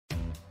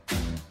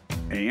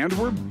And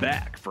we're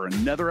back for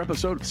another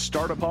episode of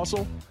Startup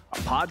Hustle, a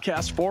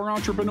podcast for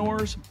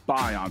entrepreneurs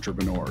by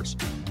entrepreneurs.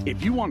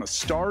 If you want to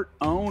start,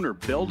 own, or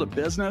build a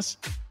business,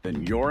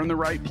 then you're in the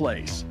right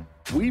place.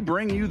 We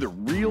bring you the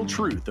real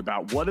truth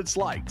about what it's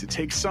like to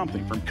take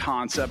something from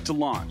concept to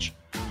launch.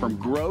 From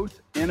growth,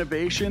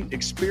 innovation,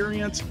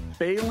 experience,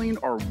 failing,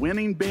 or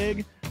winning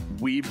big,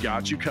 we've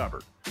got you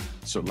covered.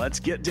 So let's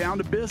get down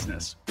to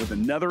business with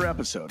another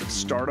episode of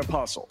Startup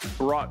Hustle,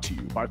 brought to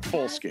you by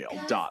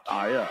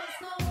Fullscale.io.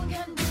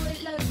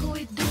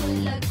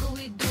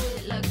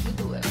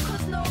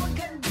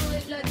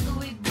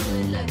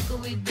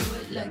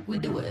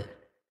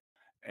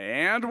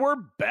 And we're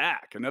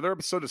back. Another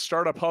episode of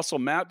Startup Hustle.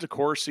 Matt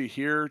DeCoursey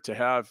here to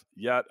have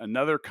yet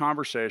another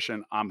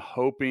conversation I'm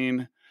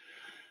hoping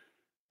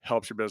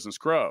helps your business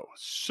grow.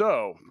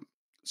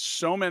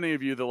 So many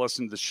of you that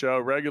listen to the show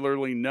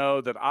regularly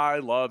know that I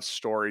love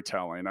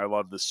storytelling. I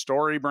love the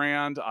story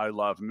brand. I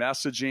love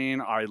messaging.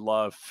 I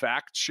love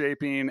fact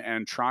shaping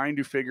and trying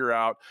to figure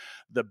out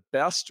the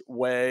best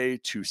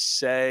way to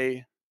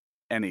say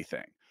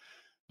anything.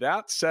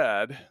 That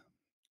said,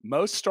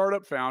 most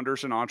startup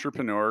founders and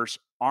entrepreneurs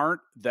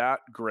aren't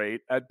that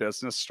great at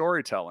business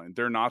storytelling.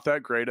 They're not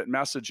that great at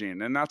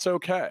messaging, and that's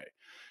okay,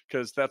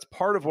 because that's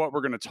part of what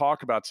we're going to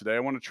talk about today. I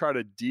want to try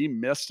to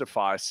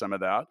demystify some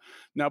of that.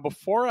 Now,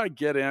 before I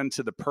get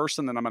into the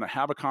person that I'm going to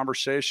have a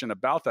conversation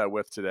about that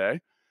with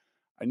today,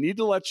 I need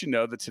to let you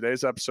know that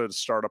today's episode of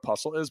Startup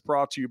Hustle is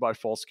brought to you by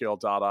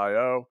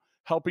Fullscale.io,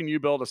 helping you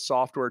build a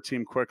software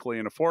team quickly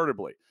and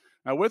affordably.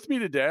 Now, with me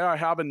today, I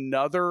have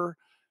another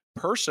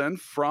person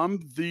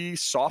from the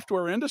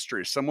software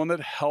industry, someone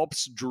that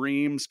helps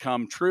dreams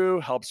come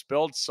true, helps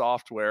build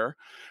software.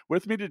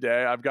 With me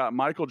today, I've got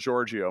Michael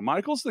Giorgio.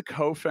 Michael's the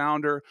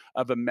co-founder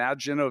of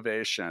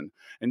Imaginovation,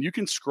 and you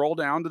can scroll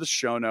down to the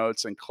show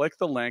notes and click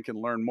the link and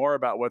learn more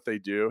about what they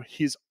do.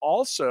 He's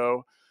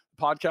also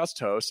a podcast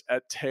host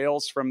at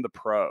Tales from the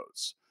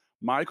Pros.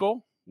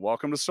 Michael,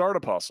 welcome to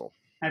Startup Hustle.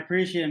 I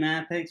appreciate it,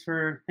 man. Thanks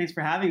for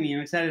having me.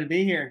 I'm excited to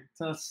be here.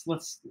 So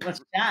let's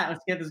chat.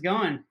 Let's get this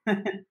going.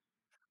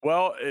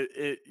 Well,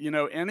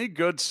 any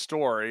good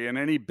story and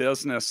any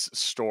business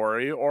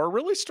story, or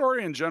really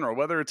story in general,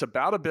 whether it's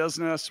about a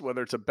business,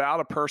 whether it's about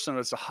a person,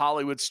 it's a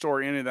Hollywood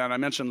story, any of that. I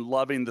mentioned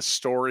loving the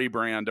story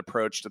brand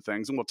approach to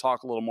things, and we'll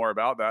talk a little more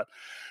about that.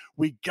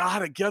 We got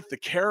to get the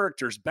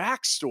character's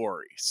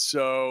backstory.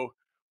 So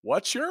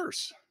what's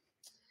yours?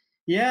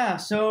 Yeah,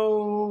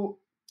 so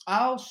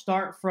I'll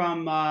start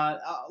from,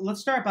 let's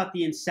start about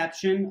the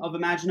inception of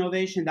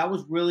Imaginovation. That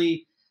was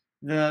really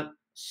the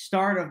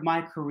start of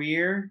my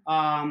career.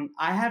 I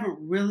haven't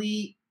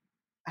really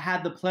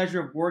had the pleasure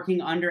of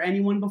working under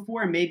anyone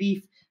before.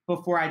 Maybe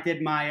before I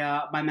did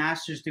my my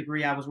master's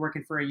degree, I was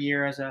working for a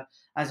year as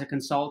a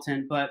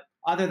consultant. But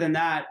other than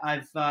that,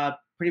 I've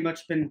pretty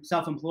much been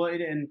self-employed.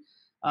 And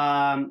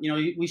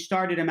we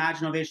started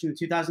Imaginovation in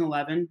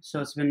 2011, so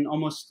it's been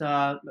almost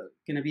going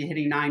to be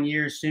hitting 9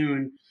 years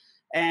soon.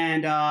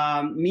 And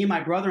me and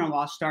my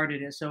brother-in-law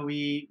started it. So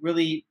we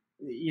really,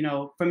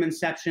 from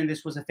inception,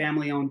 this was a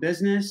family-owned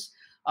business.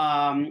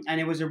 And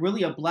it was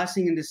really a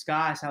blessing in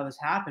disguise how this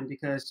happened,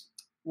 because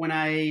when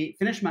I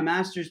finished my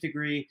master's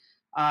degree,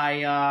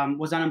 I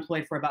was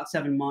unemployed for about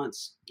 7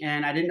 months,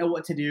 and I didn't know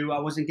what to do. I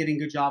wasn't getting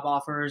good job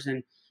offers,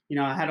 and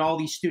I had all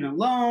these student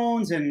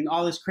loans and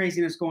all this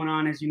craziness going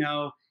on. As you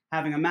know,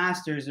 having a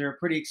master's are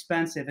pretty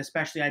expensive,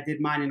 especially I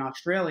did mine in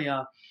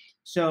Australia.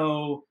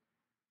 So,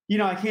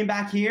 I came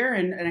back here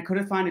and I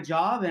couldn't find a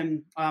job,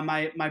 and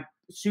my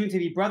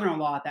soon-to-be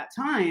brother-in-law at that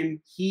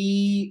time,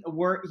 he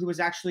was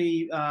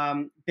actually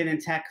been in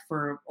tech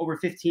for over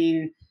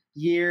 15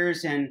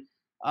 years, and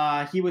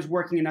he was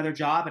working another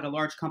job at a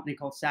large company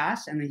called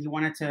SAS, and then he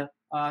wanted to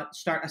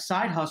start a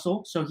side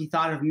hustle. So he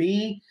thought of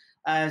me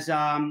as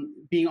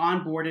being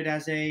onboarded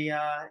as a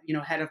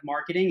head of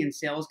marketing and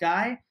sales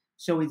guy.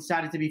 So we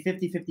decided to be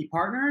 50-50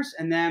 partners,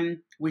 and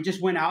then we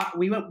just went out.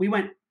 We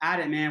went at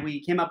it, man.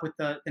 We came up with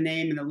the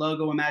name and the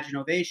logo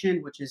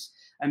Imaginovation, which is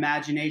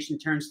imagination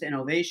turns to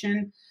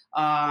innovation.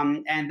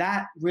 And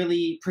that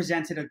really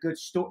presented a good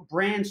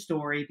brand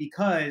story,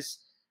 because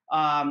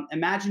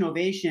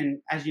Imaginovation,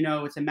 as you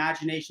know, it's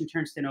imagination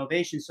turns to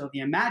innovation. So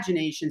the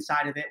imagination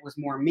side of it was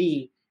more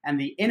me, and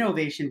the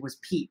innovation was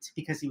Pete,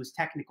 because he was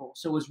technical.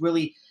 So it was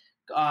really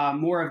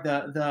more of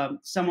the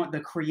somewhat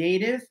the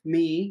creative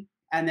me,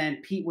 and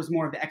then Pete was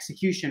more of the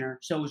executioner.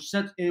 So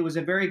it was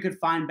a very good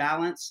fine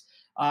balance.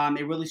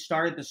 It really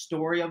started the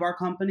story of our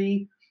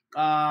company,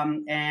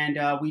 and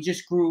we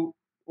just grew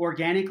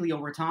organically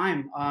over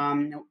time.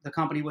 The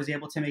company was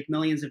able to make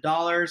millions of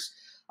dollars.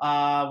 We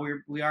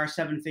are a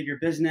 7-figure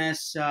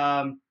business.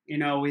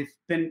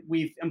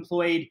 We've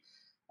employed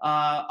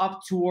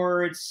up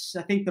towards,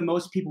 I think the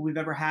most people we've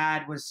ever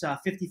had was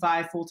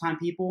 55 full-time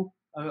people,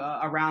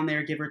 around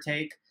there, give or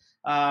take.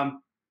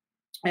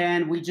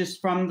 And we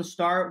just, from the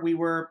start, we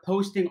were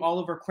posting all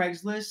over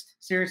Craigslist.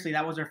 Seriously,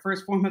 that was our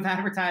first form of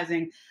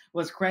advertising,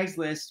 was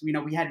Craigslist.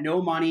 We had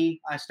no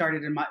money. I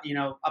started in my,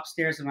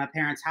 upstairs in my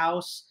parents'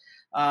 house.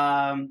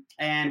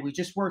 And we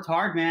just worked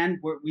hard, man.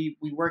 We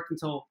worked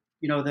until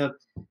the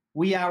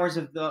wee hours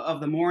of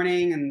the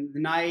morning and the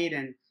night,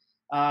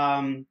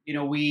 and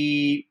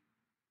we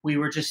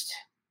were just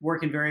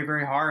working very,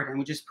 very hard, and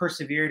we just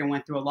persevered and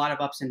went through a lot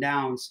of ups and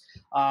downs,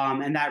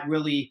 and that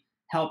really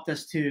helped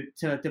us to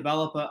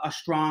develop a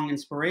strong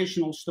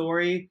inspirational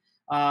story.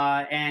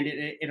 And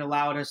it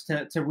allowed us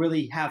to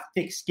really have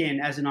thick skin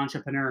as an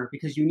entrepreneur,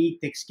 because you need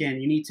thick skin.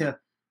 You need to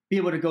be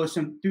able to go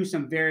through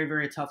some very,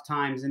 very tough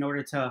times in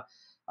order to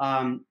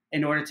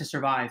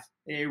survive.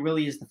 It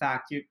really is the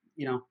fact.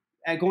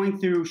 Going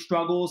through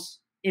struggles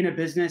in a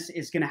business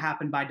is going to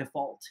happen by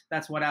default.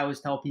 That's what I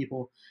always tell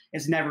people.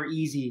 It's never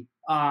easy.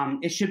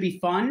 It should be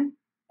fun,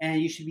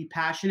 and you should be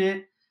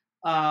passionate,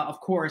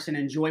 of course, and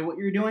enjoy what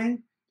you're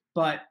doing.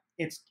 But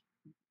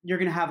you're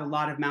going to have a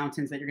lot of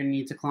mountains that you're going to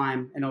need to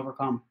climb and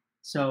overcome.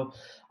 So,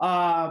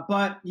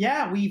 but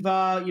yeah, we've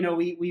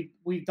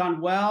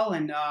done well,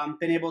 and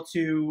been able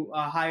to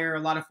hire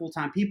a lot of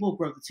full-time people,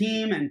 grow the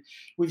team, and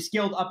we've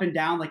scaled up and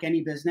down like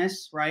any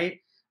business, right?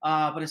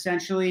 But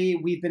essentially,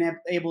 we've been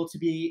able to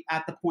be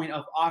at the point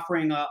of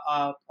offering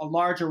a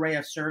large array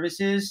of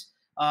services.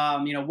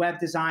 Web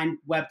design,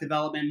 web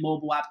development,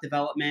 mobile app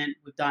development.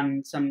 We've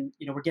done some,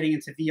 we're getting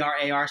into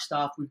VR, AR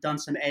stuff. We've done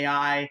some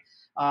AI.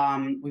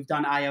 We've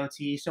done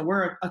IoT. So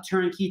we're a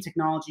turnkey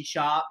technology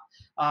shop,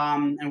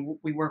 and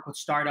we work with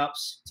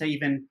startups to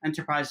even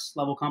enterprise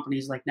level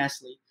companies like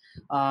Nestle.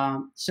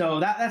 So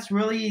that's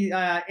really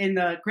in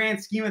the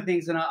grand scheme of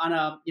things, on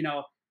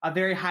a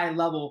very high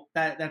level.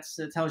 That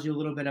tells you a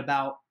little bit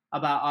about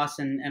us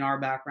and our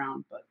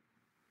background. But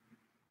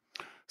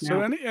so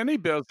any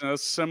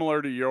business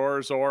similar to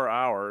yours or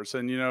ours,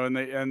 and in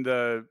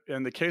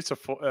the case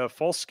of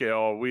Full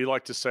Scale, we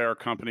like to say our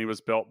company was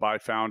built by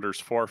founders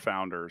for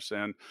founders.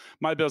 And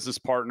my business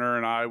partner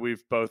and I,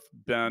 we've both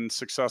been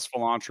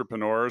successful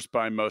entrepreneurs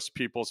by most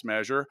people's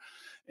measure.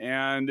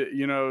 And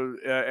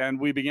and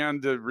we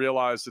began to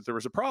realize that there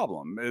was a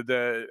problem, and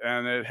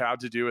it had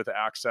to do with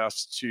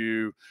access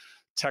to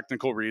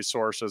technical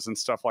resources and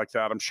stuff like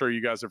that. I'm sure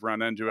you guys have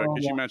run into it,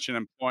 because you mentioned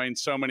employing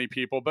so many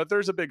people, but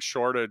there's a big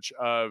shortage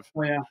of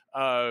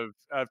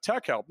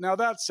tech help. Now,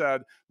 that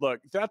said,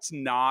 look, that's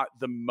not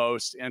the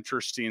most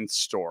interesting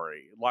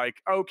story. Like,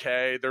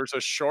 okay, there's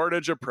a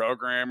shortage of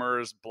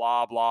programmers,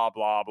 blah, blah,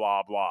 blah,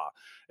 blah, blah.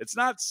 It's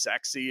not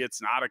sexy. It's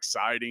not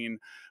exciting.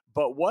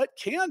 But what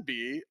can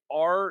be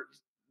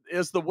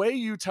is the way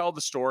you tell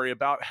the story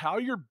about how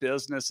your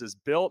business is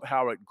built,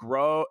 how it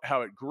grew,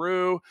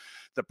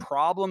 the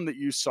problem that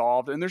you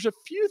solved. And there's a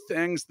few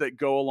things that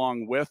go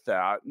along with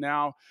that.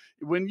 Now,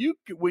 when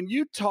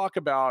you talk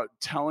about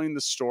telling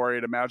the story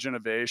at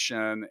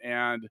Imaginovation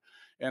and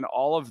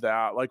all of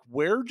that, like,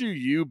 where do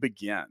you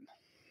begin?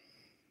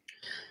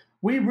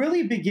 We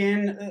really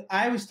begin,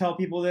 I always tell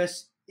people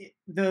this,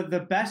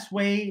 the best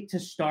way to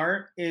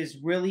start is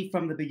really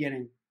from the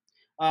beginning.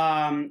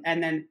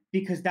 And then,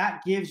 because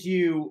that gives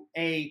you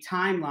a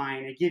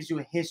timeline, it gives you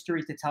a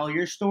history to tell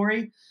your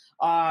story.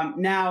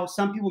 Now,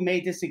 some people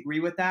may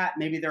disagree with that.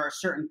 Maybe there are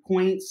certain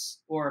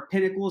points or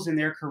pinnacles in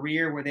their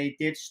career where they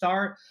did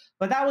start.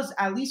 But that was,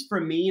 at least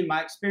for me, in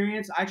my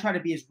experience, I try to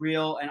be as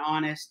real and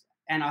honest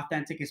and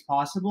authentic as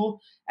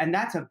possible. And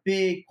that's a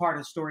big part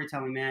of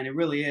storytelling, man. It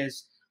really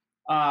is.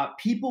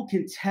 People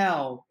can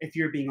tell if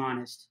you're being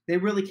honest. They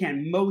really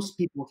can. Most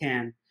people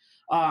can.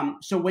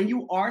 So when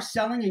you are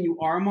selling and you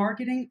are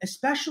marketing,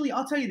 especially,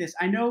 I'll tell you this,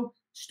 I know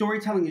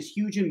storytelling is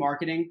huge in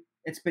marketing.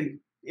 It's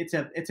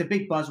a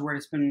big buzzword.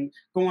 It's been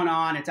going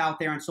on. It's out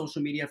there on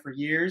social media for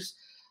years.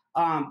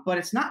 But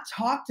it's not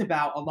talked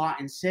about a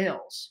lot in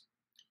sales.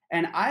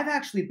 And I've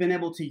actually been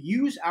able to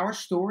use our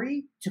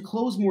story to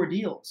close more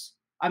deals.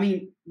 I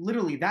mean,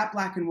 literally that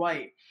black and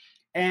white.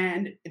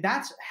 And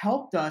that's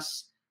helped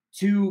us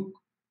to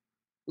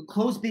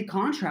close big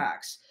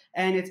contracts.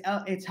 And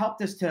it's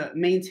helped us to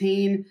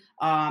maintain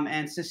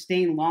and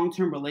sustain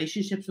long-term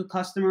relationships with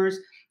customers.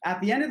 At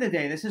the end of the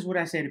day, this is what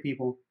I say to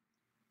people.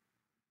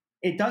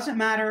 It doesn't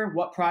matter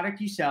what product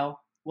you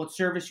sell, what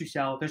service you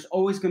sell, there's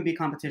always going to be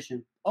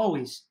competition.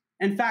 Always.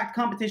 In fact,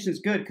 competition is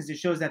good because it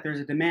shows that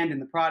there's a demand in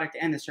the product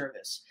and the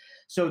service.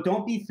 So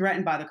don't be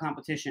threatened by the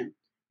competition.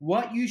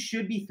 What you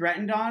should be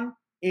threatened on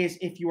is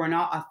if you are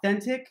not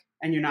authentic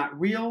and you're not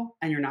real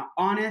and you're not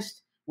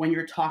honest when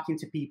you're talking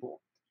to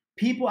people.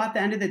 People, at the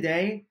end of the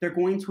day, they're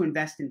going to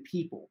invest in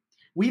people.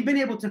 We've been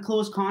able to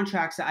close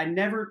contracts that I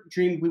never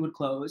dreamed we would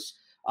close.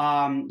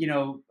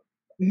 $1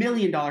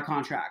 million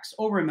contracts,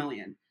 over $1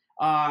 million.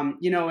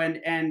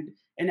 And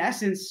in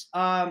essence,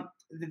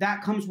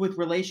 that comes with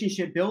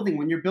relationship building.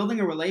 When you're building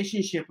a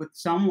relationship with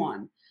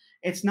someone,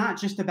 it's not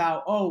just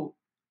about,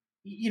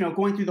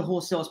 going through the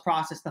whole sales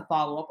process, the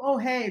follow up. Oh,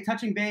 hey,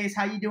 touching base.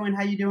 How you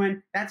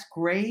doing? That's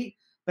great,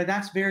 but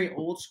that's very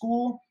old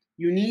school.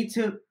 You need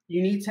to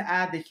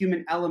add the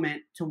human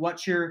element to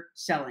what you're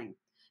selling.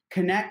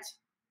 Connect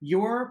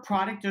your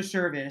product or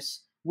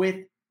service with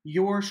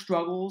your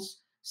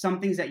struggles,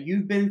 some things that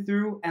you've been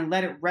through, and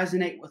let it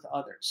resonate with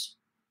others.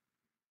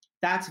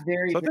 That's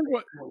very, very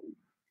important.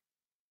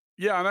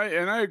 Yeah,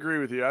 and I agree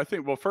with you. I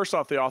think, well, first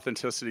off, the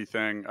authenticity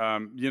thing,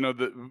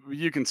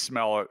 you can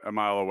smell it a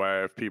mile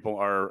away if people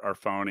are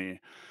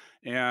phony.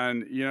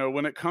 And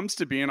when it comes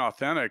to being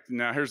authentic,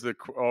 now here's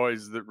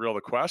always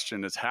the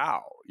question is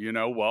how.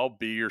 Well,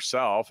 be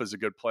yourself is a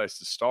good place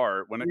to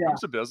start. When it Yeah. comes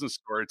to business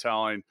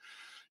storytelling,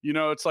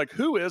 it's like,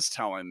 who is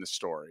telling the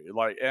story?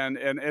 Like, and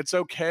it's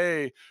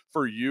okay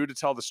for you to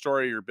tell the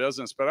story of your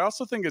business, but I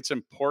also think it's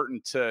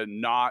important to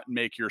not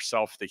make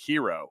yourself the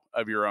hero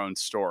of your own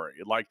story.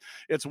 Like,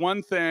 it's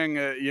one thing,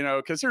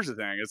 because here's the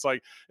thing: it's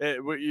like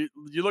you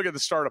look at the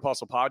Startup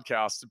Hustle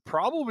podcast,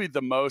 probably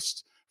the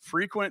most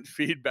frequent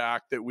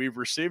feedback that we've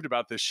received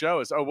about this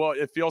show is, oh, well,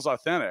 it feels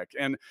authentic.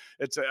 And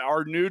it's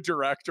our new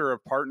director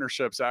of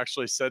partnerships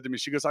actually said to me,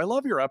 she goes, I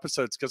love your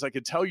episodes because I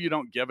could tell you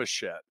don't give a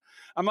shit.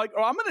 I'm like,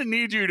 oh, I'm going to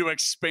need you to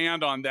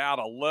expand on that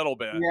a little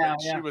bit. Yeah,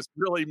 She was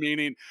really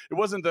meaning, it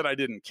wasn't that I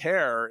didn't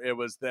care. It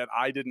was that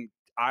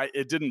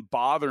it didn't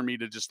bother me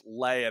to just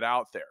lay it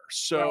out there.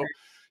 So, right.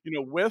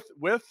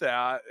 With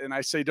that, and I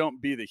say, don't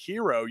be the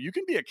hero. You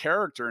can be a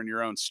character in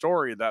your own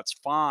story. That's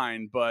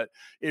fine. But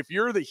if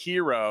you're the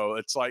hero,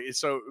 it's like,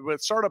 so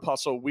with Startup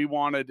Hustle, we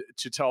wanted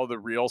to tell the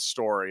real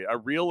story, a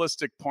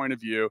realistic point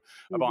of view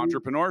of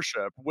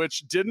entrepreneurship,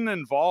 which didn't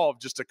involve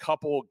just a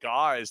couple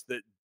guys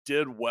that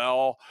did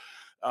well,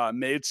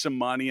 made some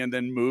money, and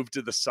then moved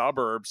to the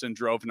suburbs and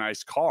drove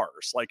nice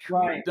cars. Like,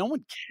 Right. no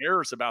one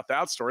cares about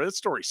that story. That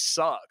story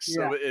sucks.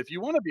 Yeah. So if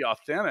you want to be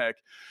authentic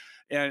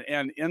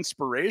and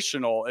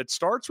inspirational, it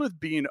starts with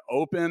being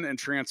open and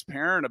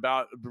transparent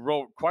about,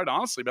 quite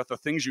honestly, about the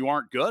things you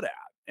aren't good at.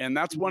 And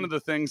that's one of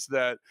the things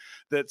that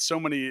so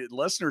many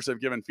listeners have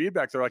given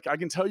feedback. They're like, I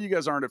can tell you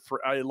guys aren't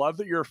afraid. I love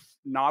that you're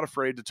not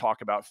afraid to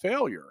talk about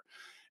failure.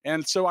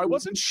 And so I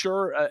wasn't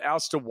sure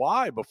as to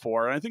why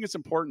before. And I think it's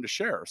important to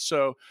share.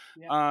 So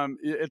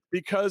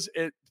because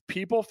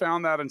people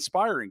found that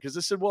inspiring, because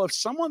they said, well, if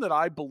someone that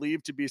I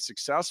believe to be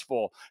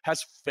successful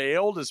has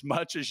failed as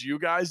much as you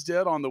guys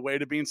did on the way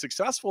to being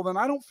successful, then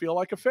I don't feel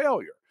like a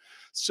failure.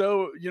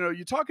 So,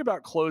 you talk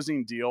about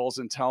closing deals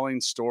and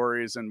telling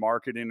stories and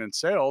marketing and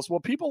sales. Well,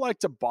 people like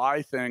to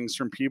buy things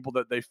from people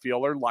that they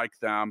feel are like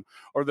them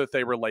or that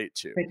they relate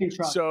to. They can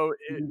trust. So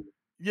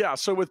yeah.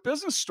 So with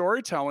business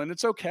storytelling,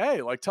 it's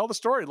okay. Like, tell the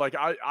story. Like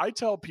I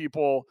tell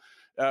people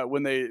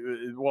when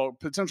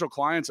potential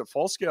clients at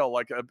Full Scale,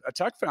 like a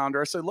tech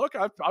founder, I say, look,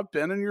 I've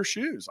been in your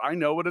shoes. I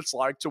know what it's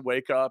like to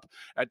wake up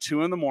at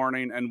 2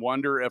 a.m. and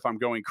wonder if I'm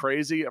going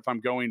crazy, if I'm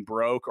going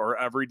broke, or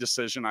every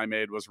decision I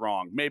made was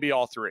wrong. Maybe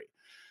all three.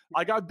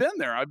 Like, I've been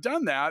there, I've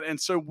done that.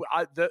 And so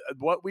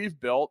what we've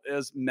built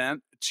is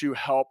meant to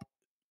help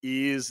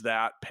ease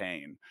that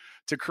pain,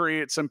 to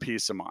create some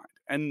peace of mind.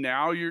 And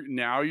now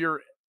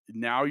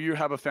you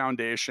have a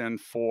foundation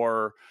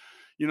for,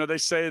 they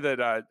say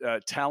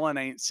that telling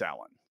ain't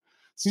selling.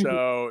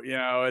 So,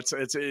 it's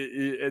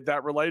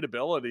that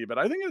relatability, but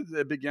I think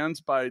it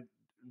begins by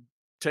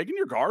taking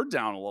your guard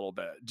down a little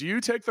bit. Do you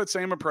take that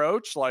same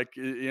approach? Like,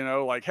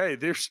 like, hey,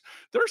 there's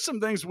some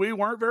things we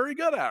weren't very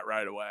good at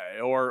right away,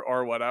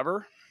 or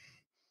whatever.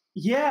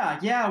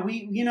 Yeah.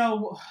 We,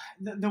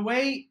 the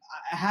way,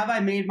 have I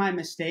made my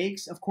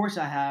mistakes? Of course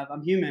I have.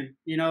 I'm human.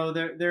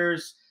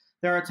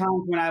 There are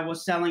times when I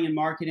was selling and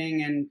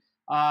marketing and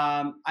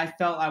I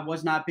felt I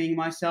was not being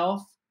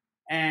myself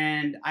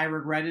and I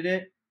regretted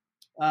it.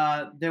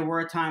 There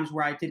were times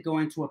where I did go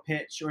into a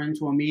pitch or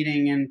into a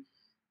meeting and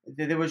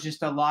there was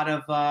just a lot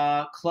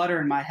of clutter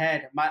in my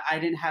head. I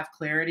didn't have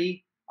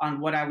clarity on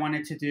what I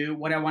wanted to do,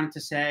 what I wanted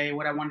to say,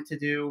 what I wanted to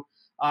do.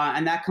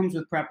 And that comes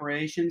with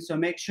preparation. So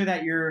make sure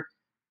that you're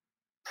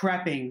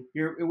prepping.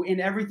 You're in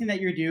everything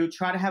that you do.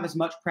 Try to have as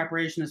much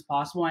preparation as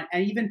possible,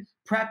 and even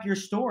prep your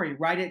story.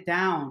 Write it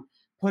down.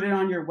 Put it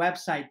on your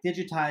website.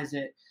 Digitize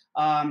it.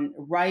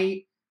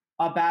 Write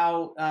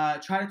about.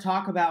 Try to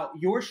talk about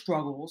your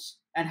struggles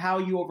and how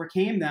you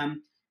overcame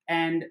them,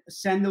 and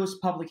send those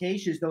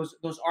publications,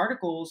 those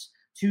articles,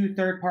 to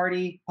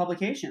third-party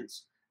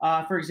publications.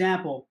 For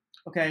example,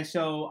 okay,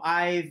 so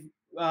I've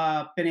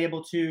been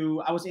able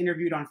to. I was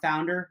interviewed on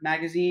Founder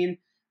magazine.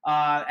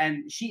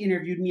 And she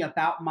interviewed me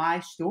about my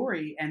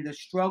story and the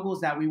struggles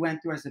that we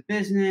went through as a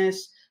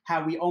business,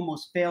 how we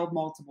almost failed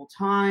multiple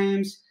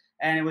times.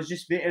 And it was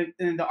just,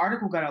 and the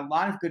article got a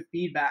lot of good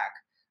feedback.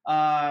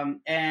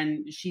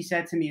 And she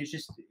said to me,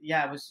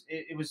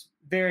 it was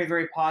very,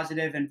 very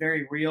positive and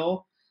very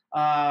real.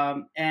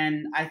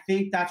 And I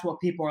think that's what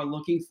people are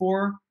looking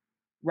for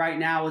right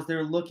now, is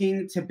they're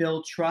looking to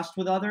build trust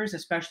with others,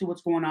 especially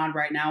what's going on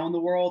right now in the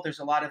world. There's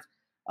a lot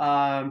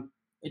of,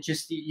 it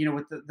just,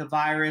 with the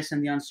virus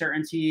and the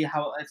uncertainty,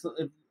 how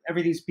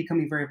everything's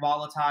becoming very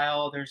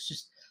volatile. There's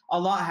just a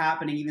lot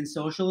happening, even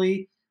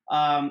socially.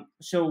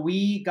 So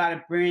we got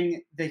to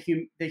bring the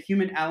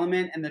human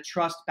element and the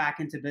trust back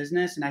into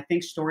business. And I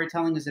think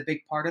storytelling is a big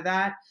part of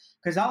that.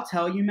 Because I'll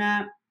tell you,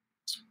 Matt,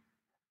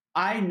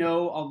 I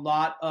know a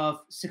lot of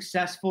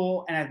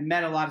successful, and I've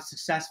met a lot of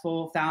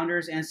successful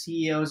founders and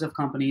CEOs of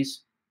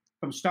companies,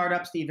 from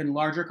startups to even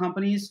larger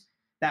companies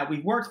that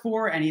we've worked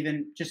for, and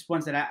even just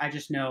ones that I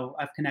just know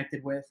I've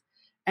connected with.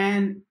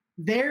 And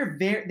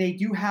they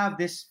do have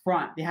this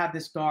front, they have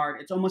this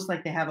guard. It's almost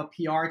like they have a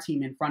PR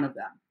team in front of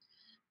them.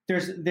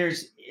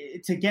 There's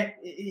to get,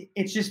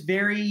 it's just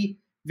very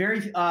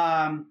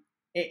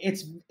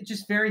it's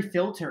just very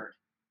filtered.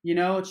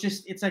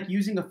 It's like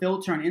using a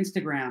filter on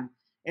Instagram.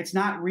 It's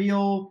not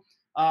real.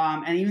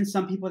 And even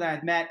some people that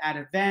I've met at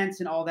events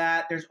and all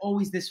that, there's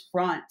always this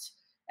front,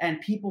 and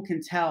people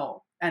can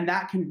tell, and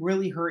that can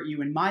really hurt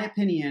you. In my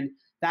opinion,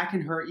 that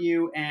can hurt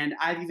you. And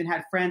I've even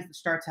had friends that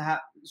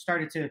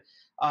started to,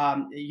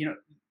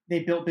 they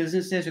built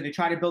businesses, or they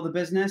try to build a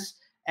business,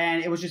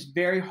 and it was just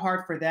very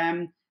hard for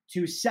them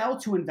to sell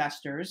to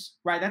investors,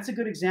 right? That's a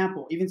good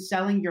example. Even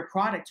selling your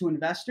product to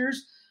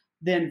investors,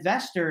 the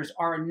investors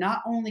are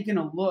not only going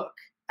to look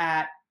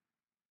at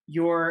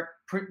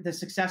the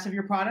success of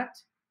your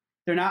product.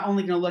 They're not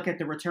only going to look at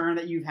the return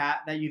that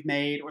you've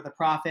made, or the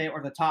profit,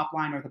 or the top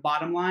line, or the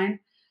bottom line.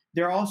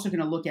 They're also going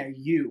to look at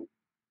you.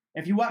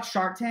 If you watch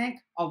Shark Tank,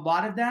 a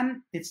lot of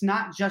them, it's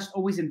not just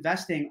always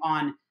investing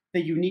on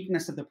the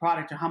uniqueness of the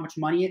product or how much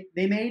money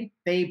they made.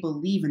 They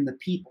believe in the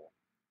people.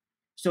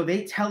 So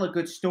they tell a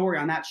good story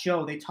on that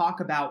show. They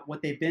talk about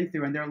what they've been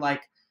through, and they're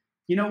like,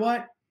 you know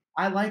what?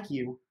 I like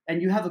you,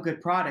 and you have a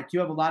good product. You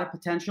have a lot of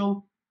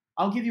potential.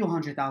 I'll give you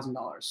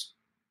 $100,000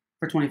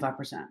 for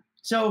 25%.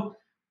 So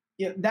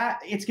that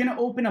it's going to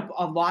open up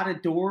a lot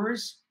of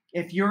doors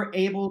if you're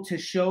able to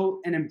show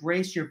and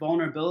embrace your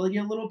vulnerability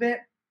a little bit.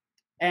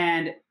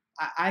 And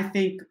I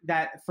think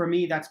that for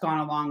me, that's gone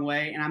a long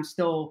way, and I'm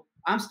still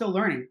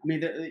learning. I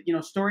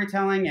mean,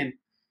 storytelling and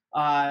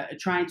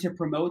trying to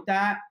promote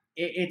that,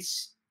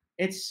 it's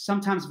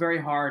sometimes very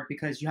hard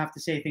because you have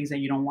to say things that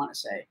you don't want to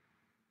say.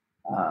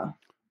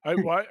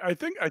 I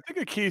think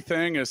a key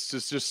thing is to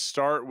just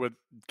start with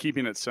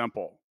keeping it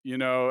simple,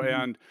 Mm-hmm.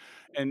 and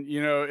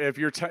if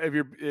you're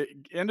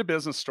into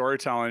business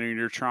storytelling and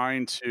you're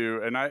trying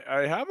to, and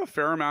I have a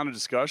fair amount of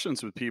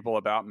discussions with people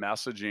about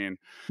messaging,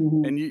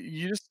 Mm-hmm. and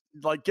you just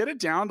like get it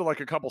down to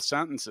like a couple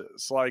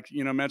sentences, like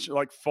mention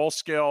like full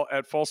scale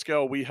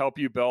we help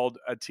you build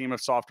a team of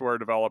software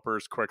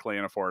developers quickly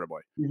and affordably.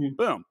 Mm-hmm.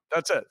 Boom,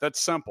 that's it.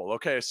 That's simple.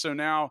 Okay, so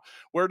now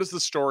where does the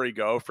story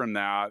go from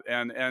that?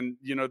 And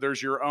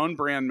there's your own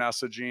brand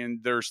messaging,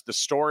 there's the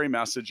story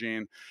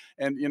messaging,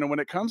 and when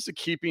it comes to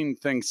keeping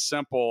things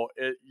simple,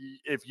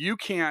 if you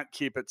can't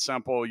keep it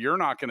simple, you're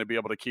not going to be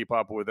able to keep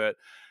up with it.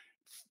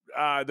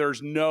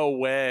 There's no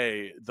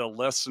way the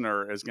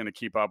listener is going to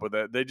keep up with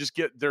it.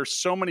 There's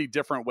so many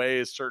different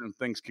ways certain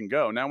things can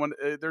go. Now, when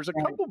there's a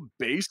couple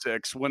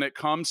basics when it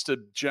comes to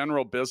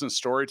general business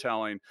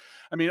storytelling.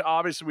 I mean,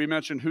 obviously we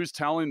mentioned who's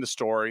telling the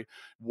story.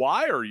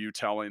 Why are you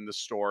telling the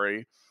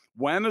story?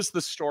 When is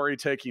the story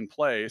taking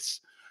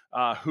place?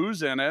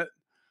 Who's in it?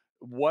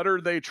 What are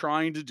they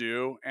trying to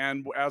do?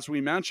 And as we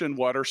mentioned,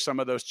 what are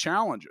some of those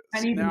challenges?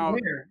 And even Now,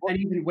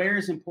 where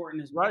is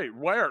important as well. right,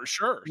 where?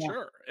 Sure, Yeah.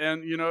 sure.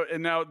 And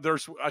and now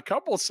there's a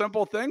couple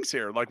simple things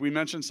here. Like we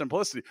mentioned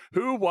simplicity.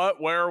 Who, what,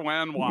 where,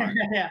 when, why.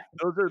 Yeah.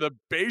 Those are the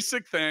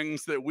basic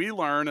things that we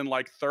learn in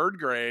like third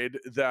grade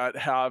that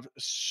have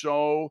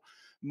so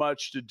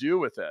much to do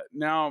with it.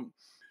 Now,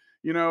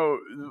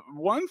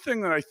 one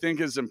thing that I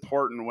think is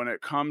important when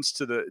it comes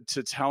to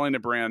telling a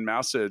brand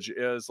message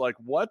is like,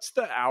 what's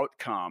the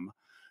outcome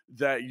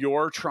that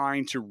you're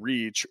trying to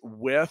reach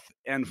with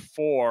and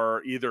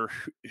for either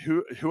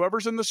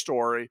whoever's in the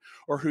story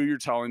or who you're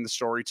telling the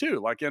story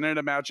to. Like in an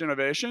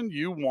Imaginovation,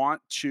 you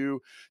want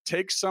to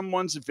take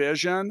someone's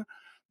vision,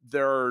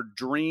 their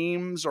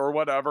dreams or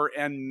whatever,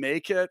 and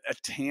make it a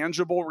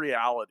tangible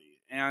reality.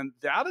 And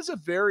that is a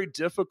very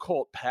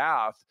difficult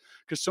path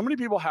because so many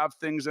people have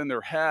things in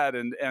their head,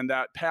 and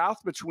that path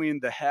between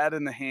the head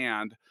and the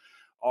hand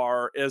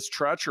is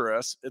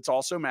treacherous. It's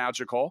also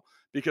magical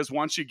because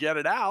once you get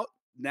it out,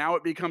 now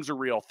it becomes a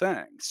real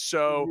thing.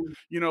 So,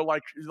 Mm-hmm.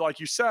 Like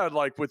you said,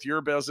 like with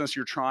your business,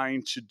 you're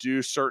trying to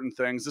do certain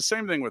things. The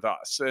same thing with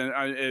us and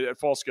at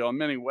Full Scale in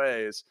many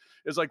ways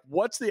is like,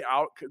 what's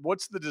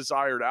the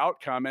desired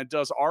outcome? And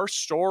does our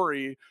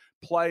story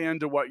play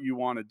into what you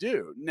want to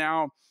do?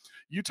 Now,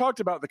 you talked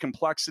about the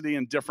complexity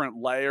and different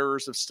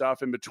layers of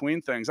stuff in between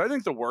things. I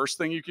think the worst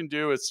thing you can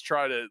do is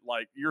try to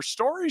your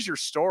story's your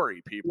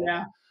story, people.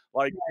 Yeah.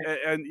 Like, Right.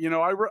 and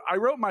I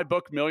wrote my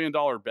book $1 Million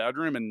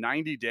Bedroom in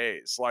 90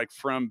 days, like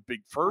from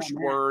big Oh first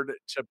man. word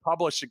to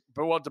publish.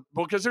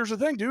 Because there's the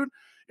thing, dude,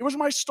 it was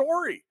my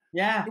story.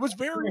 Yeah. It was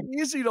very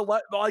easy to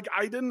I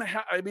didn't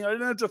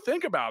have to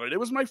think about it. It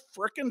was my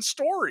freaking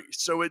story.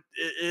 So it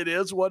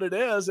is what it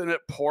is. And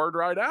it poured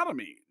right out of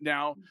me.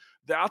 Now,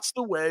 that's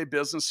the way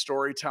business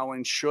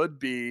storytelling should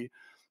be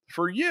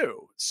for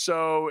you.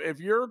 So if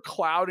you're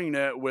clouding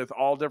it with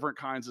all different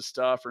kinds of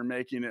stuff or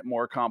making it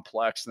more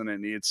complex than it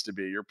needs to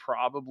be, you're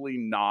probably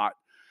not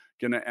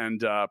going to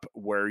end up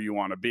where you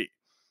want to be.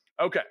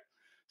 Okay.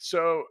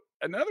 So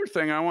another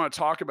thing I want to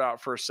talk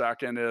about for a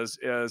second is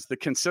the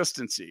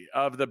consistency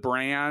of the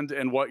brand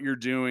and what you're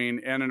doing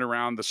in and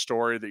around the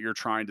story that you're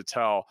trying to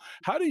tell.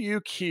 How do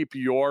you keep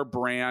your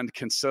brand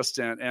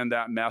consistent and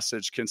that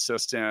message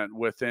consistent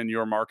within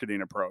your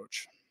marketing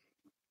approach?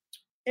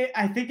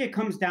 I think it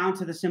comes down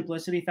to the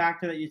simplicity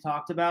factor that you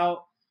talked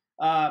about.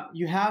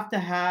 you have to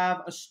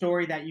have a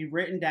story that you've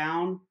written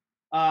down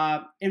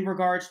in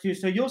regards to.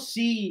 So you'll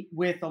see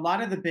with a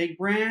lot of the big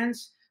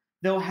brands,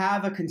 they'll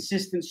have a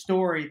consistent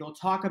story. They'll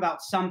talk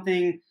about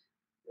something.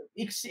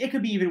 It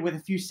could be even with a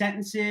few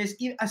sentences.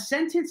 A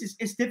sentence is,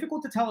 it's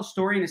difficult to tell a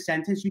story in a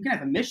sentence. You can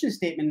have a mission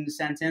statement in a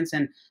sentence,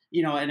 and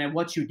and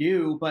what you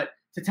do, but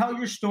to tell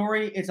your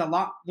story, it's a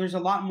lot. There's a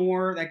lot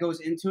more that goes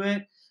into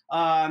it.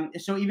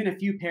 So even a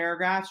few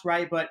paragraphs,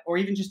 right? But or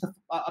even just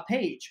a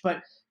page.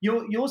 But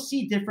you'll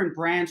see different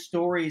brand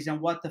stories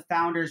and what the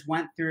founders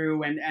went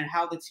through, and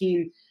how the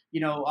team,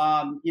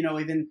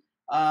 even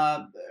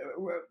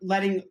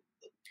letting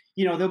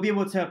they'll be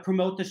able to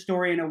promote the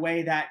story in a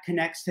way that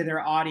connects to their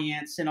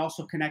audience and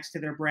also connects to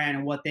their brand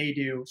and what they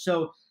do.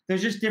 So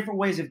there's just different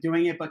ways of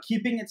doing it, but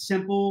keeping it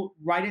simple,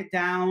 write it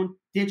down,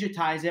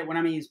 digitize it. What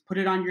I mean is put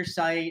it on your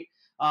site,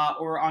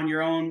 or on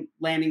your own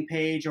landing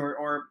page,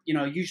 or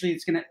usually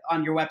it's gonna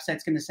on your website.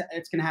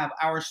 It's gonna have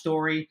our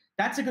story.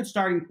 That's a good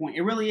starting point.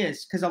 It really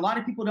is, because a lot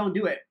of people don't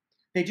do it.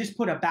 They just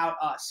put about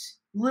us.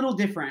 Little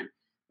different.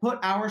 Put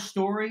our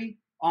story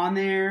on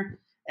there,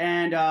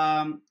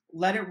 and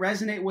let it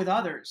resonate with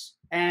others.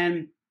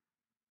 And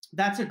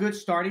that's a good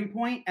starting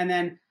point. And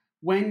then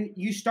when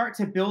you start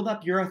to build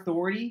up your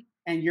authority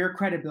and your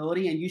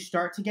credibility, and you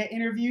start to get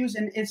interviews,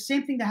 and it's the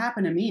same thing that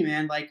happened to me,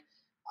 man. Like,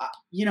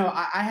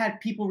 I had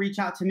people reach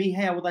out to me,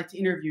 hey, I would like to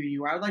interview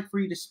you, or I would like for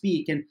you to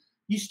speak. And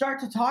you start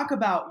to talk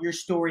about your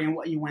story and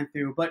what you went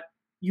through, but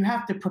you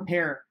have to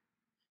prepare,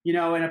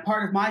 and a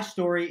part of my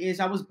story is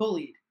I was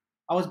bullied.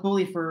 I was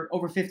bullied for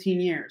over 15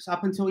 years,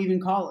 up until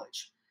even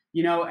college,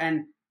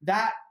 and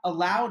that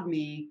allowed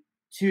me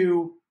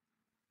to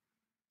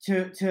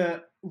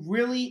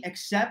really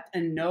accept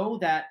and know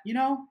that,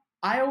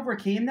 I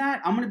overcame that.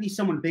 I'm going to be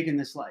someone big in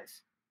this life.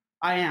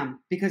 I am,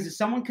 because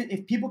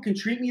if people can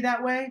treat me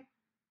that way,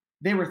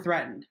 they were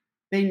threatened.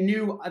 They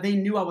knew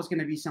I was going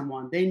to be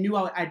someone. They knew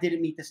I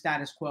didn't meet the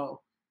status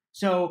quo.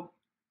 So,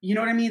 you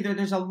know what I mean?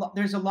 There's a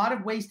lot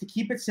of ways to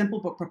keep it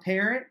simple, but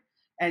prepare it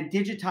and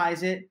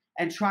digitize it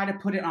and try to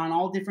put it on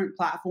all different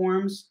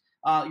platforms.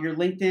 Your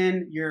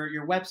LinkedIn,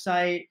 your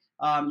website,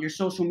 your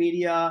social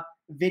media.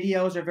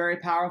 Videos are very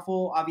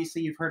powerful.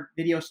 Obviously, you've heard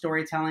video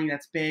storytelling.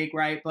 That's big,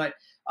 right? But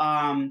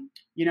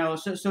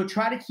so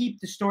try to keep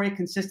the story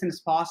consistent as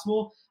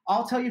possible.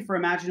 I'll tell you, for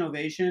Imagine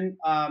Ovation,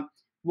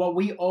 what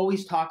we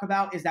always talk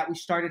about is that we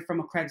started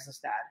from a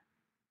Craigslist ad.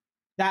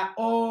 That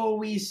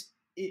always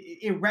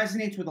it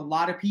resonates with a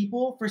lot of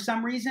people for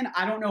some reason.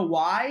 I don't know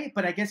why,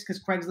 but I guess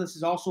because Craigslist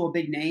is also a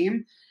big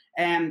name.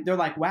 And they're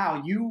like,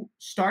 wow, you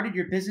started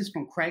your business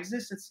from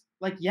Craigslist? It's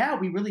like, yeah,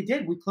 we really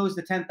did. We closed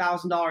the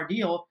 $10,000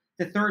 deal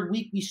the third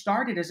week we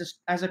started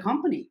as a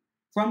company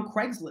from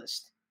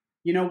Craigslist.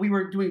 We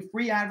were doing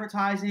free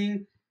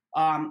advertising.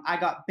 I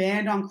got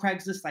banned on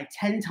Craigslist like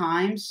 10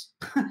 times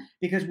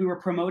because we were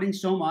promoting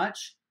so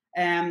much,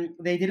 and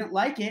they didn't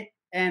like it.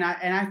 And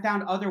I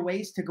found other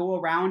ways to go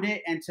around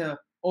it and to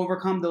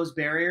overcome those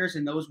barriers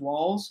and those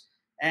walls.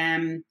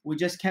 And we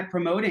just kept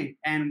promoting,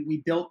 and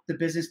we built the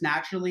business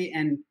naturally,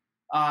 and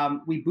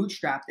we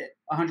bootstrapped it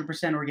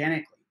 100%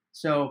 organically.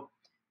 So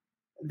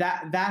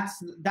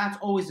that's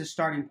always the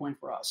starting point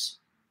for us.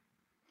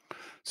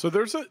 So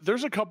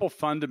there's a couple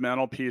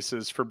fundamental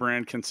pieces for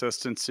brand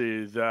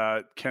consistency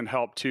that can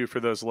help too for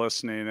those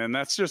listening, and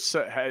that's just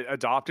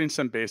adopting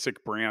some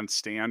basic brand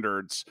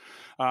standards.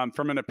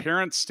 From an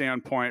appearance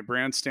standpoint,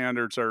 brand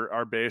standards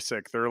are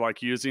basic. They're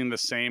like using the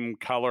same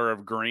color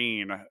of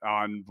green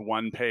on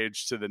one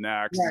page to the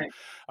next.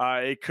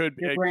 Right. It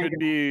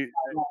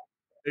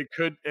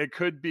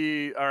could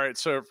be all right.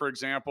 So for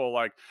example,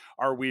 like,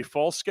 are we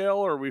Full Scale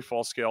or are we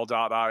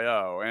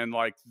fullscale.io? And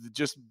like,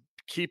 just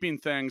keeping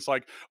things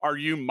like, are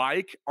you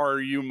Mike or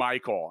are you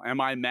Michael?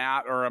 Am I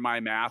Matt or am I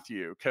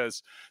Matthew?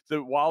 Because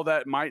while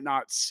that might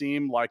not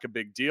seem like a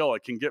big deal,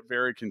 it can get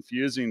very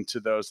confusing to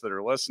those that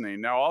are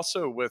listening. Now,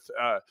 also with,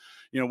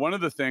 one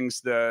of the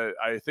things that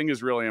I think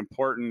is really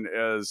important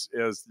is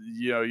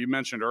you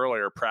mentioned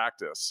earlier,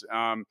 practice.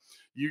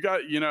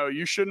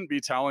 You shouldn't be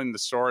telling the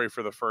story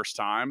for the first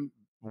time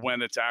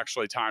when it's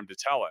actually time to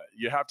tell it.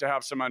 You have to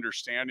have some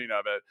understanding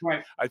of it.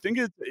 Right. I think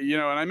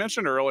and I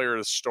mentioned earlier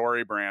the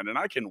story brand, and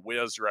I can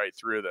whiz right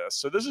through this.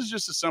 So this is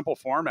just a simple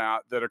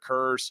format that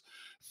occurs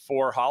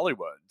for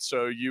Hollywood.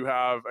 So you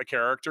have a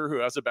character who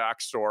has a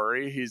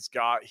backstory.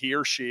 He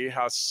or she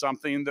has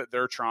something that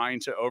they're trying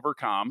to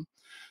overcome.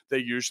 They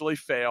usually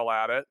fail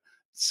at it.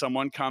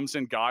 Someone comes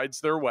and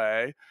guides their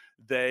way.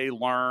 They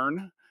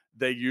learn.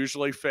 They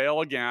usually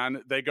fail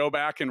again. They go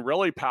back and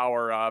really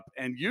power up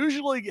and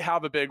usually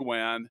have a big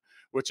win,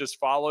 which is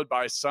followed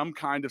by some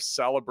kind of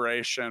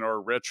celebration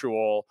or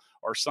ritual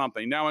or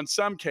something. Now, in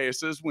some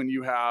cases, when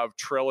you have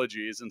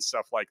trilogies and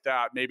stuff like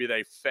that, maybe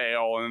they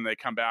fail and then they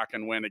come back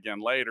and win again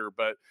later.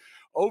 But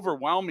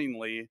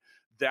overwhelmingly,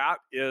 that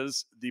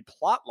is the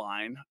plot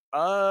line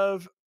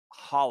of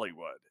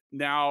Hollywood.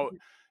 Now,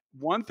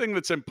 one thing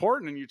that's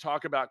important, and you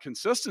talk about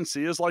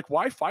consistency, is like,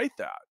 why fight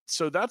that?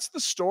 So that's the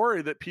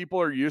story that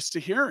people are used to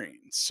hearing.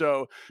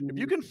 So if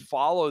you Mhm. can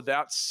follow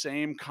that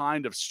same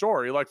kind of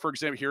story, like for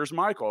example, here's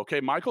Michael.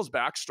 Okay, Michael's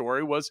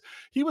backstory was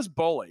he was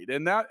bullied,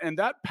 and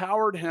that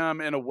powered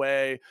him in a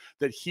way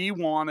that he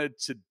wanted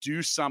to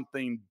do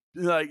something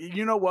like,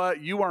 you know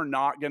what, you are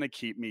not going to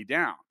keep me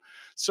down.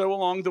 So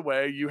along the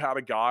way, you had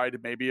a guide.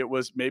 Maybe it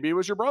was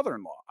your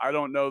brother-in-law. I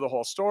don't know the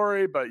whole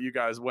story, but you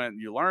guys went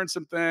and you learned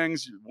some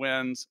things,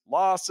 wins,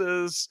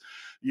 losses.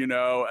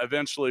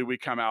 Eventually we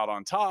come out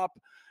on top.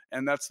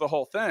 And that's the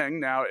whole thing.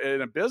 Now,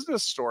 in a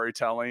business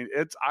storytelling,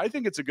 I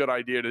think it's a good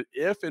idea to,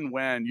 if and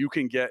when you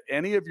can get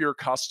any of your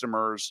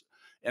customers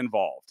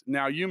involved.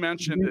 Now, you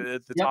mentioned Mhm.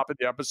 at the Yep. top of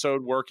the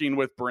episode working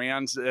with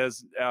brands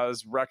as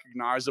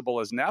recognizable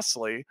as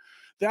Nestle.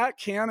 That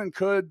can and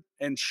could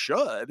and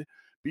should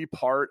be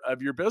part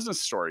of your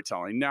business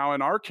storytelling. Now,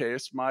 in our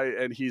case,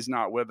 and he's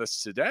not with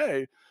us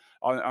today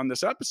on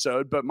this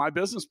episode, but my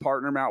business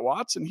partner, Matt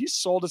Watson, he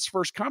sold his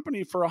first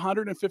company for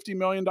 $150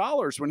 million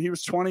when he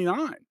was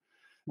 29.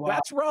 Wow.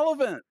 That's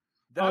relevant.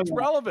 Oh, That's yeah.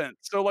 relevant.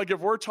 So like if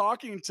we're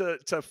talking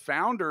to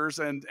founders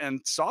and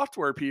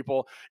software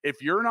people,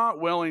 if you're not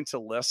willing to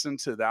listen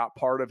to that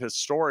part of his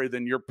story,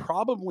 then you're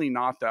probably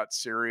not that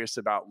serious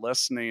about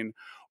listening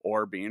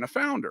or being a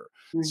founder.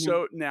 Mhm.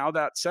 So now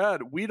that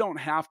said, we don't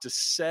have to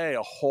say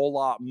a whole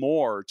lot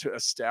more to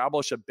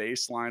establish a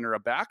baseline or a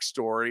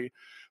backstory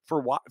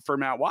for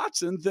Matt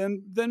Watson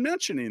than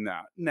mentioning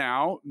that.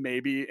 Now,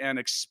 maybe in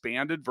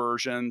expanded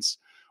versions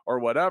or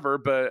whatever.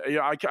 But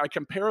I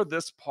compare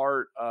this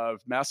part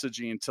of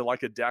messaging to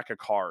like a deck of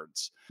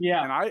cards.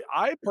 Yeah. And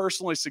I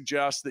personally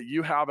suggest that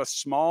you have a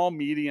small,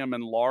 medium,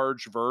 and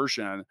large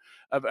version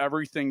of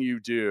everything you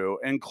do,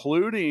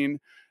 including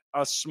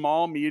a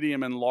small,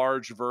 medium, and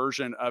large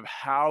version of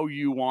how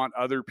you want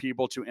other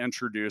people to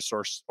introduce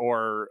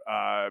or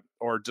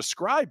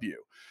describe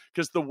you.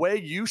 Because the way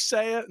you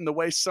say it and the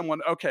way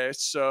okay,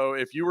 so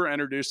if you were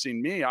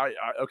introducing me,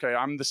 okay,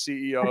 I'm the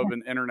CEO of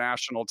an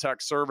international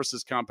tech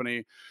services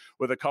company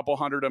with a couple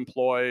hundred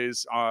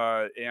employees,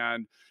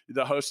 and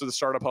the host of the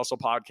Startup Hustle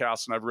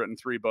podcast, and I've written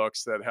 3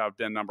 books that have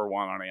been number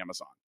 1 on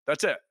Amazon.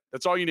 That's it.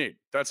 That's all you need.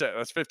 That's it.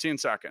 That's 15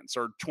 seconds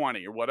or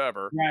 20 or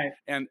whatever. Right.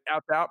 And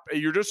at that,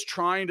 you're just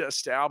trying to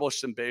establish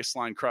some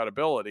baseline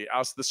credibility.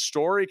 As the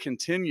story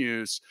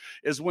continues,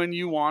 is when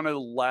you want to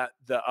let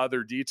the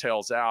other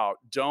details out.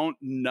 Don't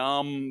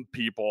numb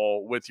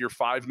people with your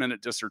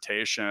 5-minute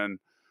dissertation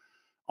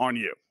on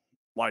you.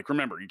 Like,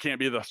 remember, you can't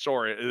be the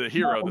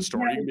hero of the No,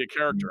 story. You can be a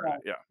character in yeah,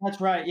 it. Yeah.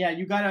 that's right. Yeah,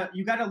 you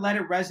gotta let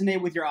it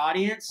resonate with your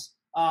audience.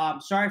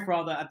 Sorry for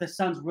all the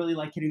sun's really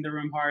like hitting the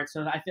room hard,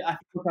 so I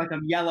feel like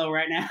I'm yellow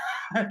right now.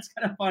 It's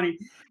kind of funny.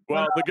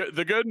 But Well,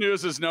 the good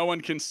news is no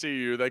one can see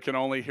you; they can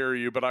only hear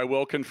you. But I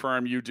will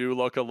confirm you do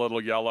look a little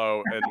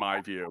yellow in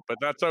my view. But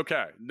that's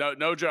okay.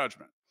 No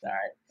judgment. all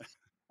right,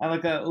 I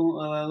look a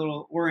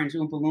little orange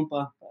oompa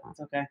loompa, but it's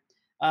okay.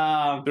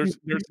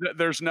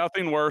 There's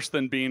nothing worse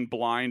than being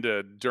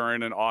blinded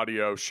during an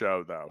audio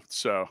show, though.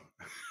 So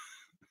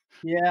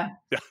Yeah.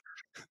 yeah.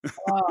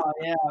 Oh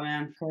yeah,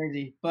 man,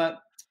 crazy. But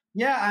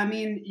yeah, I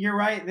mean, you're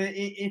right.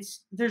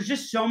 There's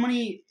just so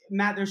many,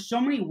 Matt. There's so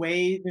many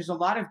ways. There's a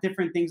lot of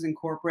different things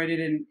incorporated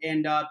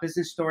in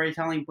business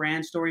storytelling,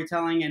 brand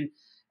storytelling,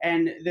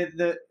 and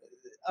the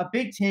a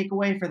big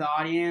takeaway for the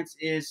audience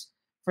is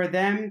for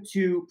them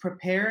to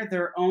prepare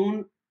their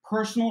own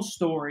personal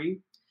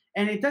story.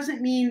 And it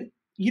doesn't mean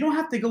you don't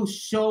have to go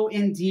so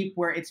in deep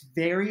where it's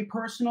very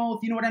personal,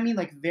 if you know what I mean,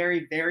 like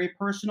very, very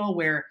personal,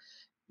 where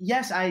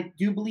yes, I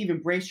do believe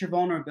embrace your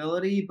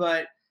vulnerability,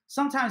 but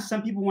sometimes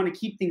some people want to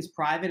keep things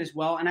private as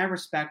well, and I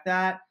respect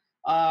that.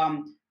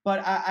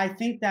 But I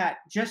think that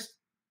just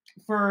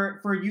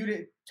for you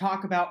to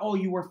talk about, oh,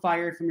 you were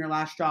fired from your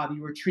last job,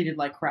 you were treated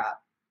like crap.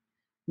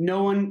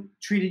 No one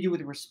treated you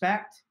with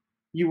respect.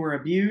 You were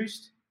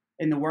abused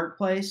in the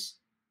workplace.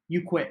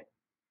 You quit,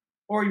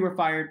 or you were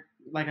fired.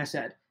 Like I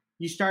said,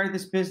 you started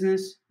this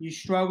business. You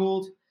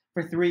struggled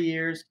for 3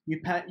 years.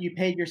 You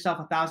paid yourself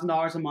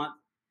 $1,000 a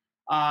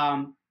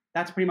month.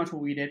 That's pretty much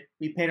what we did.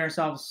 We paid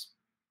ourselves,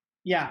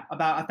 yeah,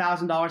 about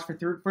 $1,000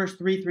 for first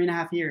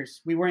 3.5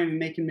 years. We weren't even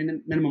making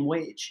minimum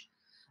wage.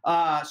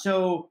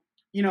 So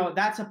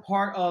that's a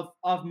part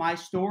of my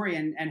story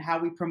and how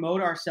we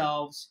promote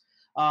ourselves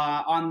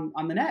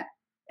on the net.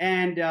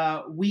 And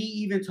we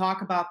even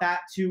talk about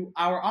that to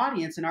our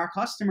audience and our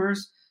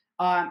customers.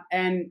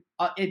 And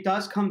it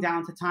does come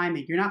down to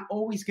timing. You're not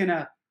always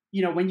gonna,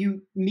 when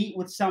you meet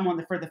with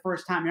someone for the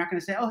first time, you're not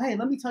gonna say, "Oh, hey,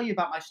 let me tell you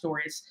about my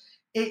story."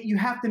 You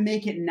have to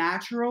make it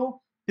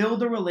natural,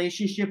 build a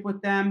relationship with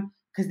them,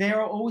 because they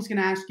are always going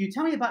to ask you,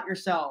 "Tell me about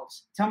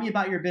yourselves. Tell me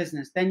about your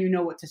business." Then you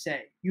know what to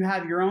say. You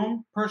have your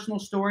own personal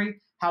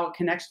story, how it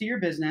connects to your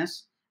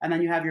business, and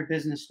then you have your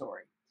business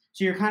story.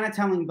 So you're kind of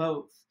telling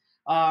both.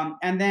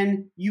 And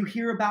then you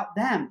hear about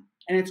them.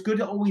 And it's good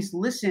to always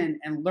listen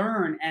and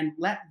learn and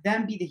let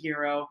them be the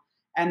hero.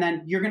 And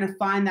then you're going to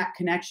find that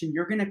connection.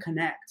 You're going to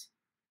connect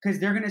because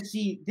they're going to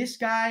see this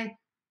guy,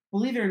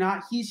 believe it or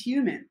not, he's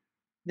human.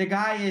 the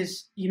guy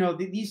is,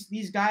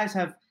 these guys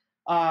have,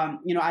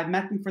 I've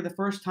met them for the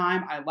first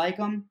time. I like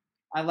them.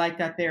 I like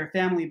that they're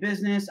family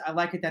business. I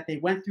like it that they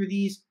went through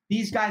these.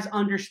 These guys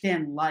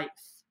understand life,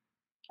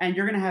 and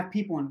you're going to have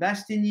people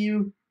invest in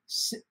you,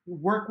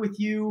 work with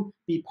you,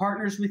 be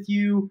partners with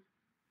you,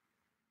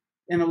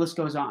 and the list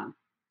goes on.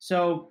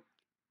 So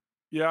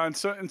Yeah, and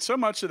so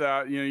much of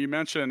that, you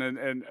mentioned,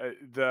 and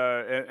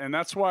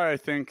that's why I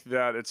think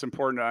that it's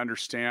important to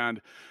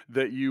understand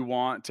that you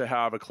want to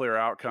have a clear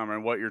outcome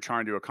and what you're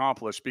trying to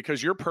accomplish,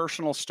 because your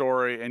personal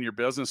story and your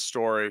business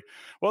story,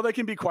 well, they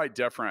can be quite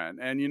different.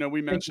 And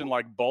we mentioned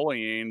like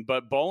bullying,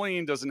 but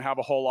bullying doesn't have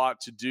a whole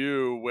lot to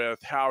do with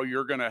how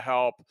you're going to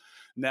help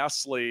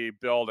Nestle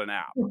build an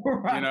app.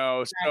 right,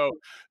 So, exactly.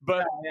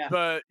 but Yeah,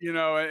 but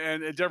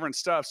and different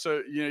stuff.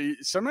 So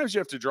sometimes you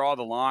have to draw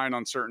the line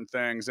on certain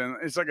things, and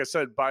it's like I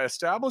said, by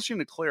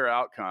establishing a clear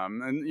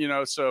outcome.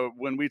 And so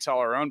when we tell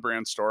our own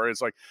brand story,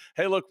 it's like,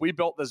 hey, look, we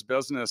built this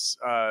business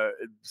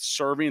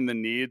serving the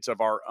needs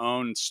of our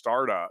own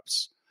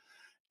startups,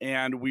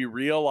 and we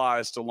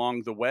realized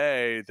along the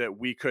way that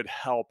we could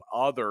help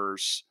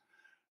others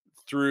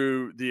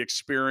through the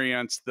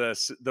experience,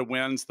 the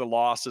wins, the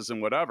losses, and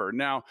whatever.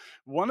 Now,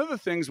 one of the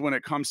things when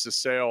it comes to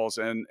sales,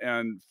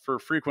 and for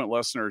frequent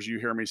listeners, you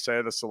hear me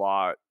say this a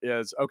lot,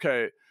 is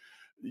okay,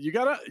 you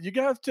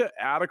got to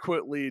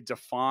adequately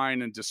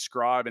define and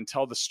describe and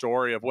tell the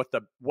story of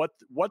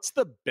what's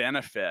the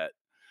benefit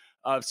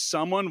of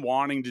someone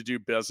wanting to do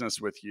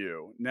business with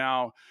you.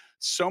 Now,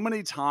 so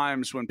many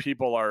times when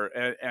people are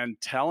and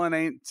telling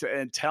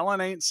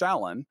ain't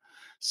selling.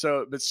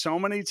 So, but so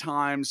many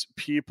times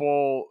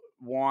people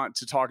want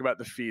to talk about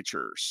the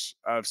features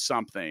of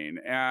something,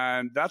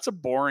 and that's a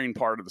boring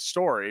part of the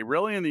story.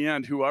 Really, in the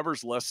end,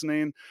 whoever's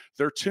listening,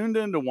 they're tuned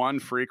into one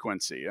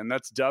frequency, and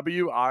that's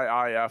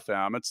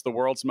WIIFM. It's the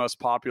world's most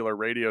popular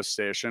radio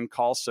station.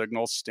 Call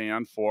signals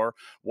stand for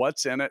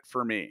 "What's in it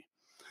for me?"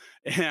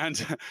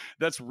 And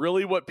that's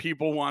really what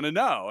people want to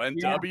know. And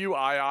yeah,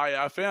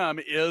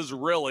 WIIFM is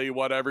really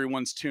what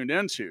everyone's tuned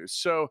into.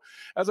 So,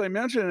 as I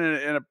mentioned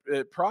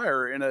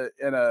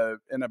in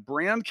a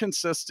brand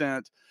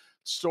consistent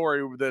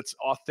story that's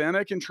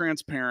authentic and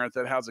transparent,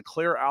 that has a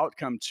clear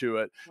outcome to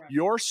it, right.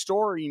 your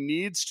story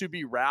needs to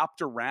be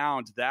wrapped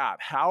around that.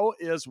 How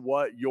is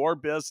what your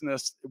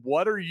business,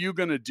 what are you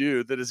going to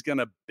do that is going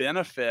to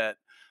benefit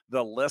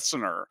the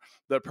listener,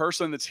 the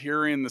person that's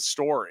hearing the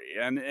story?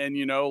 And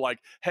like,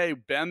 hey,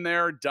 been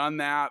there, done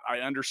that.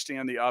 I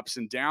understand the ups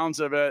and downs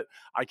of it.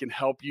 I can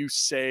help you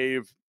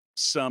save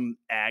some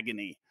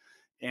agony.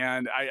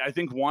 And I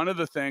think one of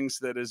the things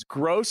that is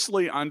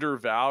grossly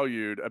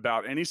undervalued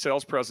about any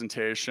sales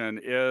presentation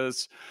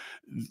is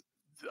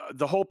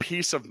the whole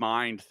peace of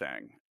mind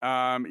thing.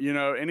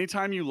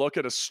 Anytime you look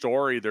at a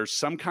story, there's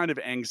some kind of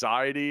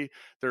anxiety.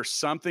 There's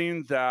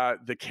something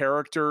that the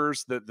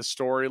characters, that the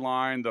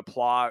storyline, the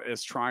plot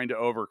is trying to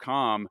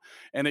overcome,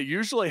 and it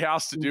usually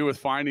has to do with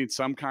finding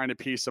some kind of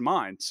peace of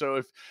mind.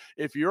 So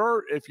if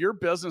your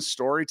business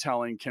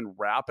storytelling can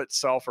wrap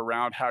itself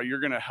around how you're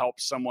going to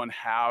help someone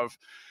have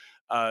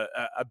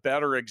a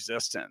better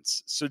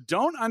existence. So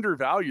don't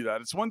undervalue that.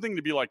 It's one thing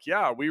to be like,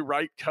 yeah, we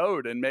write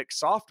code and make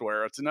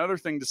software. It's another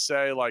thing to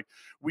say, like,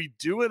 we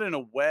do it in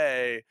a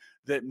way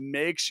that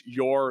makes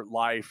your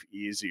life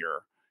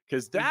easier,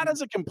 because that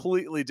is a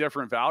completely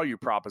different value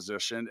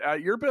proposition.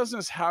 At your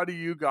business, how do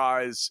you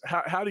guys,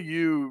 how do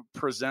you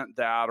present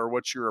that, or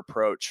what's your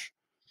approach?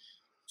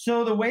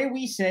 So the way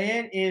we say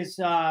it is,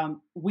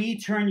 we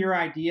turn your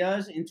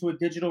ideas into a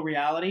digital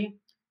reality.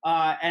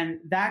 And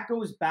that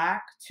goes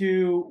back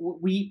to,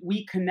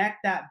 we connect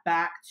that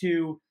back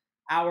to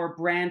our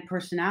brand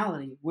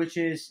personality, which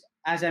is,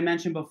 as I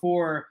mentioned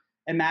before,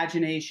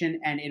 imagination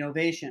and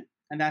innovation.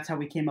 And that's how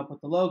we came up with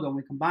the logo, and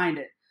we combined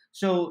it.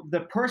 So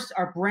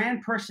our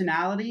brand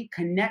personality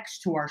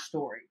connects to our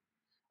story,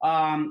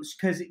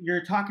 because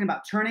you're talking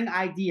about turning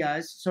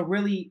ideas. So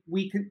really,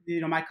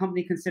 my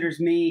company considers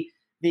me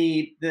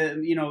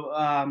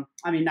I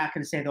mean, not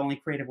going to say the only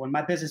creative one.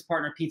 My business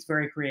partner Pete's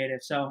very creative,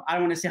 so I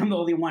don't want to say I'm the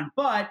only one,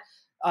 but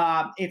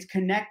it's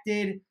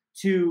connected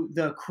to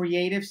the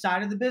creative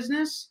side of the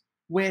business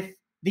with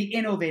the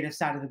innovative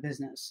side of the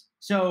business.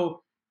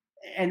 So,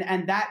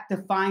 and that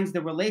defines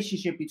the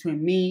relationship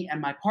between me and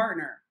my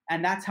partner,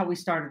 and that's how we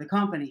started the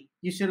company.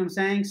 You see what I'm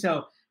saying?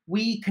 So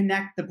we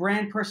connect the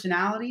brand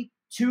personality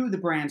to the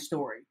brand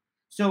story.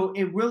 So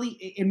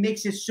it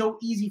makes it so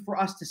easy for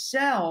us to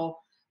sell,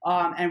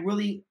 and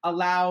really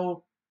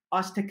allow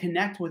us to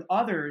connect with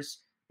others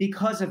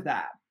because of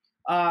that.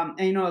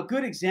 And a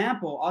good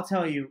example, I'll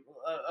tell you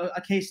a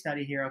case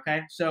study here.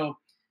 Okay, so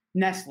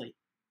Nestle.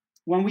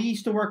 When we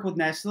used to work with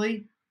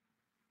Nestle,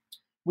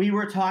 we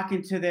were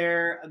talking to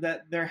their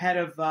head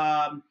of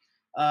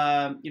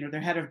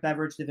their head of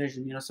beverage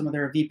division. Some of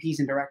their VPs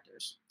and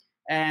directors,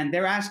 and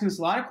they're asking us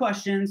a lot of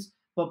questions.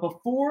 But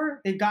before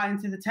they got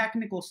into the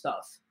technical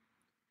stuff,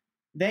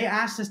 they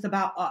asked us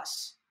about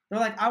us. They're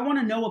like, I want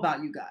to know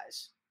about you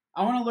guys.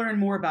 I want to learn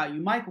more about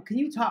you. Michael, can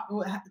you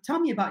tell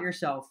me about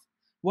yourself?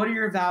 What are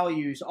your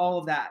values? All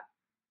of that.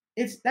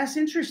 That's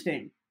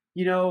interesting.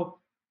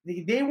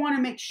 They want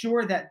to make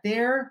sure that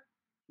they're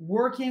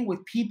working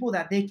with people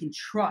that they can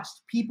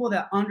trust, people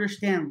that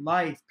understand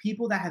life,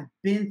 people that have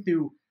been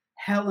through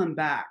hell and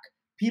back,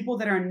 people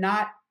that are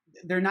not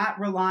they're not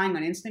relying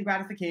on instant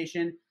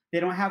gratification. They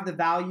don't have the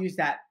values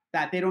that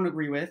they don't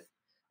agree with.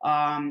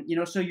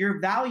 So your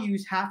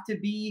values have to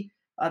be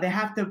they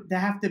have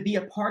to be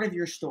a part of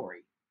your story.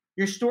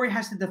 Your story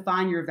has to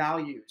define your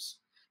values.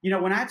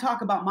 When I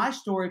talk about my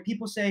story,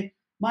 people say,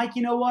 Mike,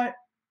 you know what?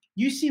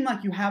 You seem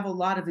like you have a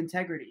lot of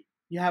integrity.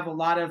 You have a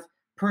lot of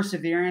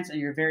perseverance, and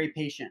you're very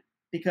patient.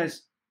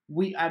 Because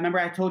I remember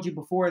I told you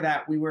before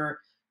that we were,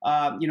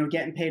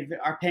 getting paid,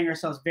 are paying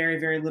ourselves very,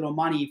 very little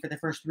money for the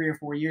first 3 or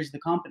 4 years of the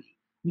company.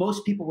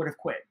 Most people would have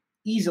quit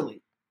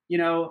easily.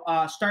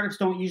 Startups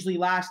don't usually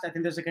last. I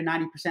think there's like a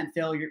 90%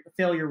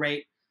 failure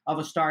rate of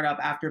a startup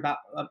after about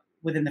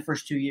within the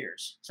first 2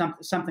 years,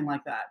 something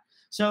like that.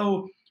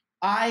 So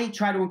I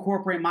try to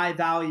incorporate my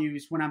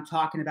values when I'm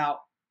talking about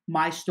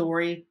my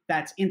story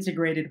that's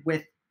integrated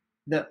with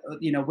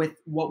with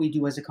what we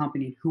do as a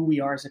company, who we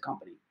are as a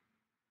company.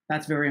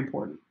 That's very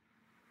important.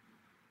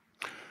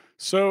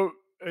 So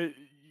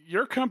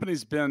your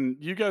company's been,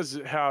 you guys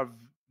have,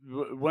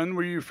 when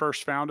were you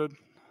first founded?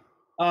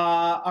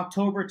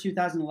 October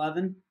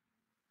 2011.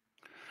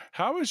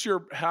 How has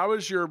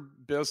your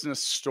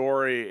business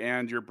story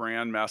and your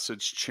brand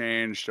message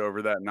changed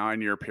over that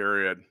 9-year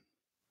period?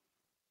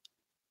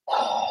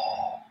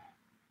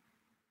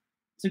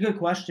 It's a good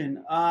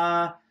question.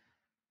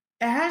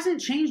 It hasn't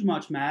changed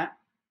much, Matt.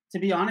 To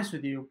be honest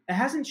with you, it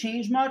hasn't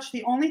changed much.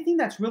 The only thing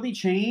that's really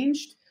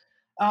changed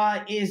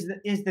is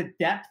the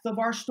depth of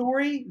our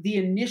story, the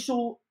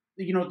initial,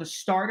 the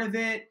start of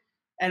it,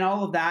 and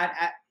all of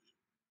that.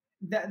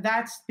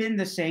 That's been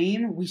the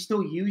same. We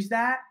still use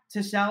that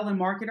to sell and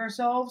market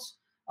ourselves,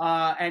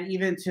 and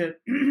even to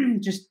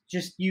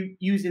just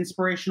use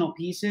inspirational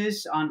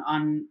pieces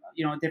on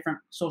different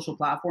social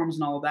platforms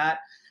and all of that.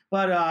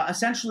 But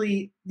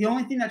essentially, the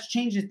only thing that's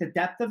changed is the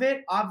depth of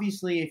it.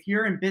 Obviously, if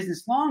you're in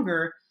business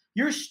longer,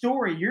 your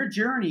story, your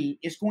journey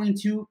is going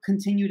to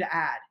continue to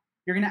add.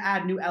 You're going to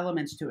add new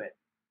elements to it,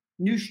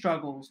 new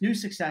struggles, new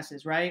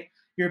successes, right?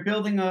 You're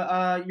building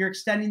you're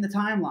extending the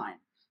timeline.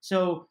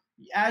 So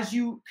as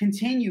you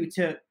continue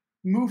to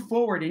move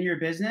forward in your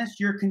business,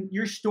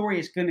 your story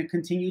is going to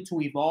continue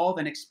to evolve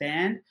and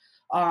expand.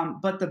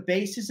 But the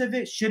basis of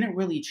it shouldn't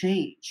really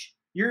change.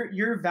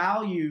 Your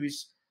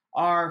values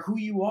are who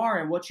you are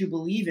and what you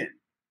believe in.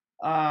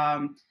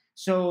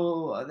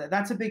 So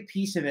that's a big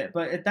piece of it.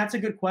 But that's a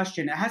good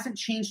question. It hasn't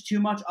changed too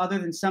much other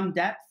than some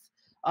depth,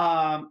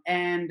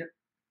 and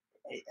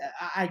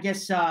I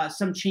guess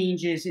some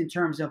changes in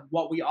terms of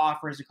what we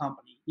offer as a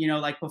company.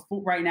 Like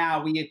before, right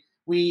now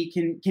we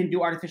can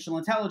do artificial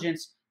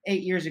intelligence.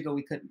 8 years ago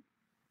we couldn't.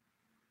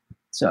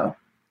 So.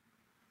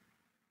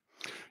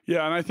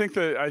 Yeah, and I think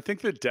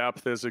the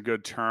depth is a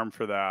good term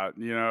for that.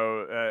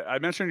 I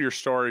mentioned your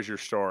story is your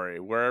story.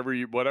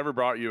 Whatever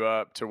brought you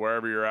up to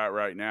wherever you're at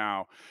right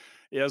now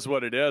is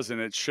what it is, and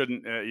it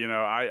shouldn't.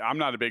 I'm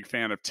not a big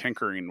fan of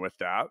tinkering with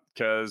that,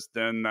 because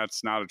then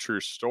that's not a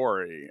true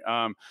story.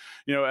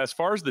 As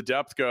far as the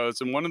depth goes,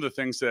 and one of the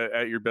things that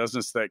at your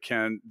business that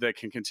can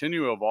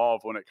continue to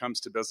evolve when it comes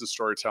to business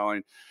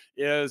storytelling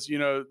is,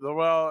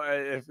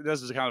 if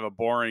this is kind of a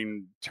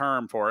boring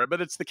term for it, but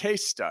it's the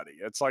case study.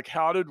 It's like,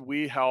 how did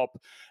we help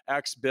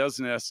X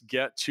business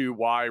get to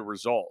Y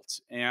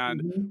results?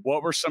 And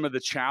what were some of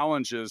the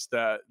challenges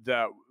that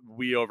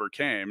we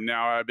overcame?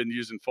 Now, I've been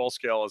using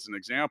Fullscale as an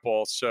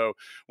example. So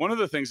one of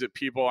the things that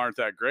people aren't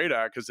that great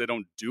at, because they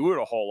don't do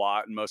it a whole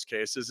lot in most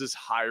cases, is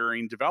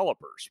hiring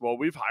developers. Well,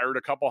 we've hired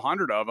a couple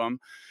hundred of them.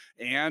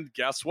 And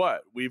guess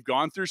what? We've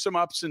gone through some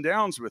ups and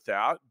downs with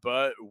that,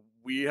 but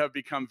we have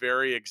become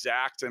very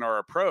exact in our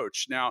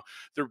approach. Now,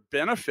 the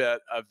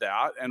benefit of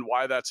that and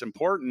why that's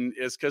important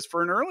is because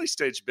for an early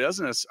stage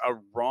business, a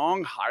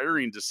wrong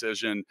hiring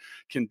decision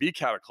can be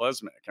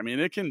cataclysmic. I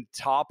mean, it can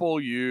topple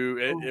you.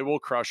 It will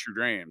crush your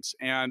dreams,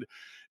 and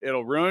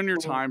it'll ruin your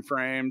time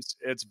frames.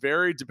 It's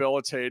very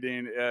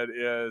debilitating.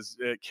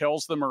 It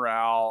kills the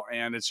morale,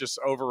 and it's just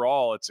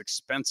overall, it's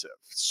expensive.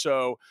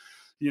 So,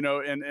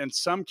 in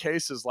some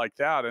cases like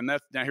that, and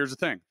now here's the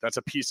thing, that's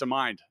a peace of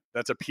mind.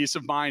 That's a peace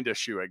of mind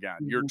issue again.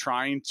 You're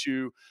trying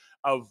to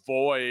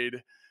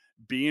avoid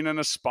being in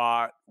a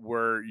spot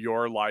where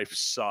your life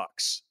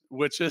sucks,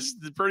 which is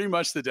pretty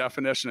much the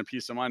definition of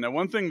peace of mind. Now,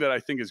 one thing that I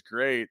think is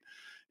great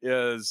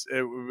is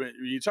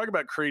you talk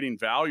about creating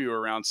value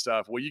around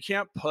stuff. Well, you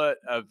can't put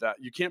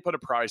a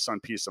price on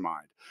peace of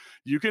mind.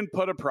 You can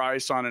put a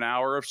price on an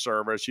hour of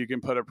service. You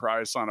can put a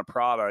price on a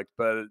product,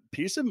 but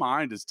peace of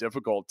mind is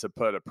difficult to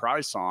put a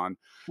price on.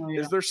 Oh,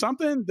 yeah. Is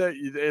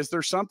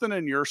there something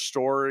in your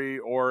story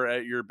or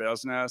at your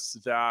business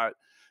that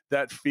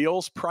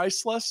feels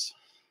priceless?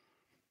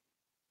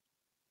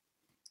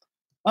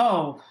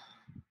 Oh,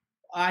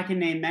 I can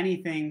name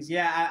many things.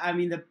 Yeah. I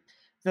mean,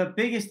 the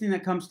biggest thing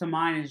that comes to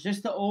mind is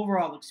just the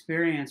overall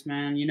experience,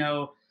 man.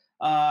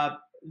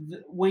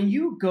 When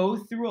you go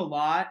through a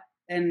lot,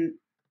 and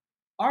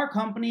our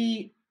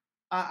company,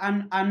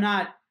 I'm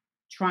not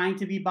trying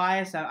to be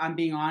biased. I'm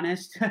being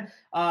honest.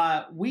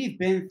 We've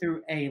been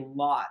through a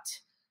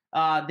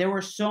lot. There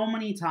were so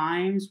many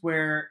times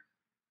where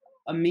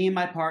me and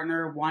my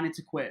partner wanted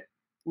to quit.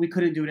 We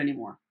couldn't do it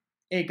anymore.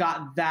 It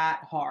got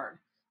that hard.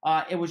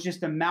 It was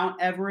just a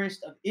Mount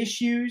Everest of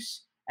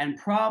issues and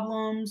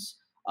problems.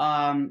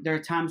 There are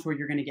times where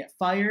you're going to get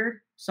fired,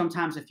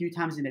 sometimes a few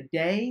times in a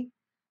day,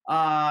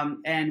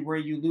 and where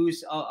you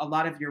lose a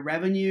lot of your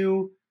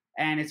revenue.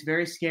 And it's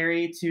very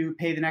scary to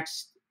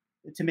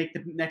make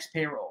the next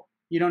payroll.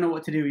 You don't know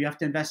what to do. You have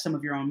to invest some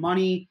of your own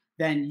money.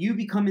 Then you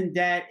become in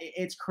debt.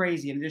 It's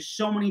crazy. And there's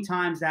so many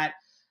times that,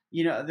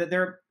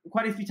 there are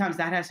quite a few times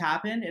that has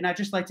happened. And I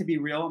just like to be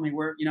real. I mean,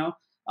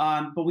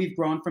 but we've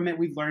grown from it.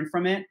 We've learned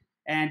from it.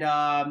 And,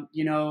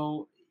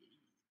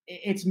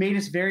 it's made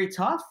us very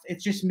tough.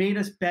 It's just made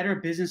us better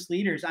business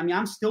leaders. I mean,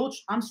 I'm still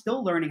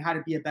learning how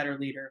to be a better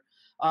leader.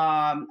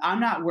 I'm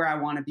not where I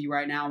want to be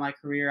right now in my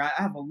career. I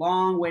have a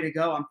long way to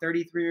go. I'm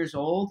 33 years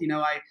old.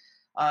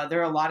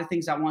 There are a lot of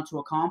things I want to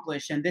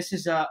accomplish, and this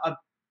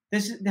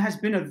has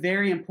been a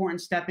very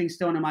important stepping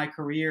stone in my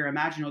career.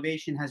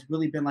 Imaginovation has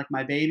really been like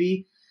my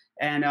baby,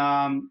 and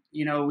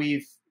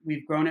we've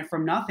grown it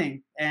from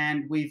nothing,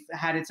 and we've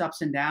had its ups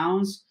and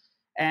downs,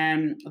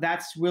 and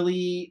that's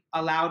really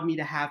allowed me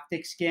to have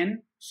thick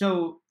skin.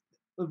 So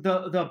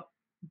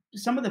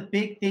some of the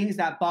big things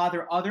that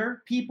bother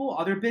other people,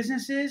 other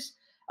businesses,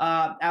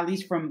 at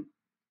least from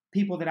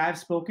people that I've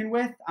spoken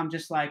with, I'm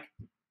just like,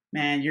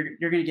 man, you're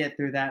going to get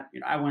through that.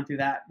 I went through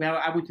that.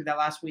 I went through that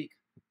last week.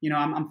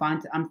 I'm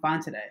fine. I'm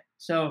fine today.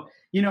 So,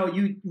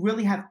 you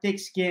really have thick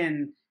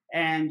skin,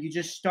 and you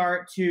just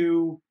start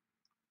to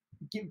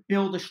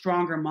build a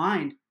stronger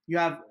mind. You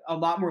have a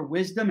lot more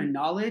wisdom and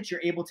knowledge.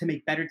 You're able to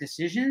make better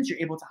decisions. You're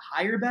able to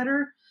hire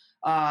better.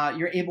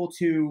 You're able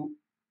to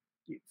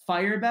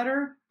fire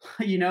better,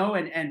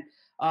 and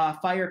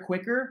fire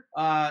quicker.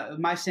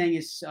 My saying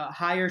is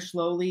hire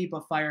slowly,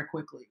 but fire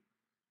quickly.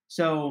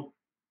 So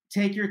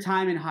take your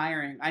time in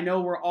hiring. I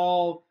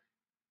know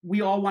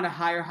we all want to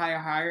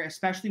hire,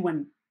 especially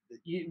when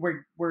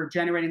we're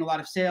generating a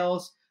lot of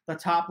sales. The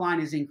top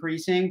line is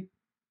increasing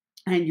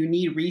and you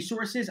need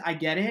resources. I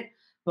get it.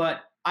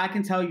 But I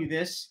can tell you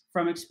this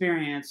from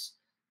experience,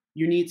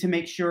 you need to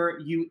make sure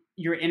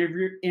your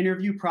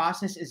interview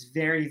process is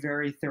very,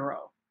 very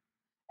thorough,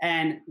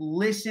 and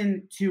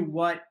listen to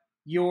what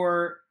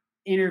your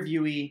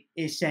interviewee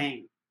is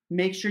saying.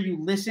 Make sure you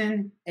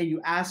listen and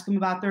you ask them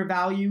about their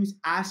values,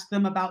 ask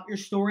them about your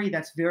story.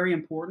 That's very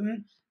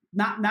important.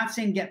 Not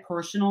saying get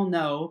personal,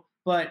 no,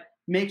 but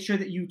make sure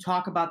that you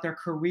talk about their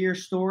career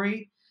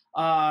story,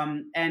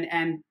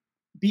 and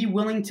be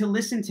willing to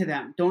listen to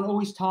them. Don't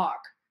always talk.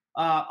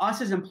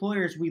 Us as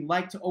employers, we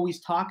like to always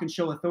talk and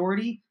show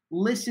authority.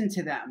 Listen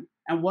to them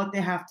and what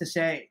they have to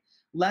say.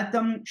 Let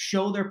them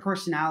show their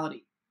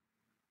personality.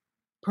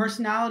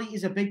 Personality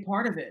is a big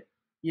part of it.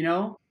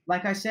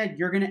 Like I said,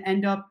 you're going to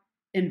end up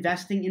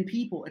investing in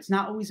people. It's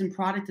not always in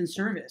product and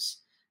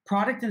service.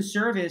 Product and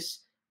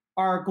service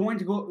are going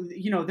to go,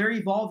 they're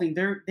evolving.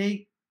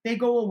 They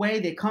go away,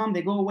 they come,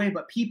 they go away,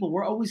 but people,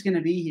 we're always going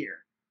to be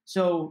here.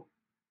 So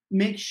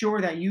make sure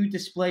that you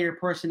display your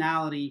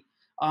personality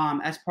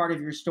as part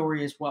of your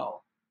story as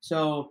well.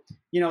 So,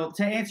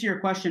 to answer your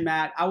question,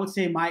 Matt, I would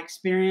say my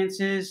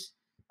experiences,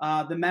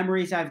 the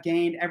memories I've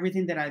gained,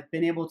 everything that I've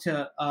been able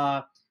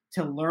to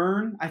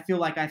learn. I feel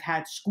like I've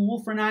had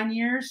school for 9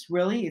 years.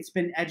 Really, it's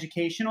been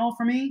educational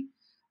for me.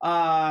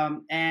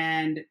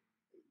 And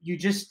you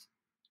just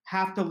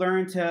have to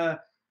learn to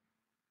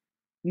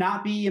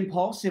not be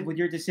impulsive with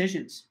your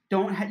decisions.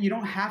 You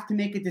don't have to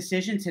make a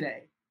decision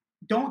today.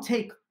 Don't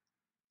take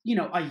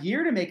a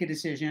year to make a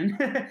decision.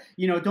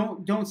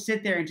 Don't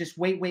sit there and just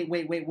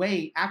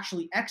wait.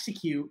 Actually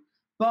execute,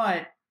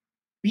 but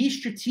be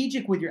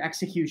strategic with your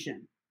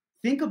execution.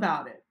 Think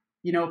about it.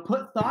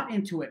 Put thought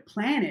into it.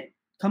 Plan it.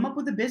 Come up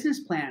with a business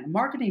plan, a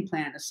marketing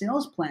plan, a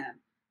sales plan.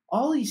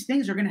 All these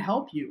things are going to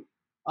help you.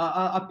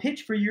 A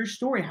pitch for your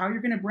story, how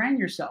you're going to brand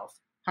yourself,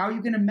 how are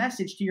you going to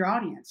message to your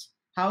audience,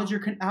 how is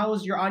your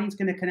audience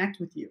going to connect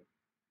with you?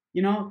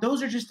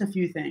 Those are just a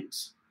few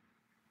things.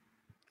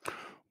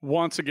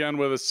 Once again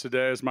with us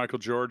today is Michael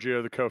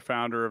Giorgio, the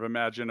co-founder of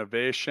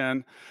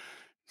Imaginovation.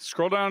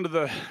 Scroll down to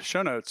the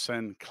show notes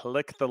and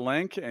click the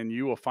link and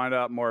you will find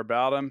out more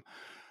about him.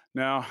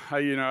 Now, I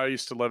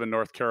used to live in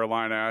North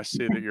Carolina. I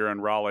see that you're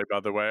in Raleigh, by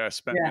the way. I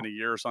spent many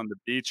years on the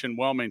beach in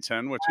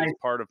Wilmington, which is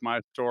part of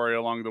my story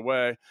along the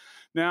way.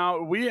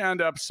 Now, we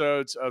end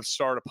episodes of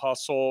Startup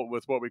Hustle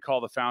with what we call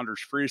the Founders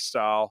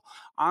Freestyle.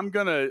 I'm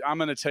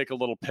gonna take a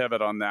little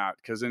pivot on that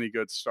because any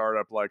good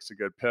startup likes a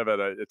good pivot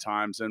at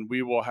times, and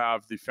we will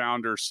have the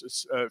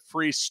Founders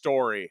free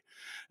story.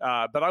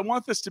 But I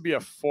want this to be a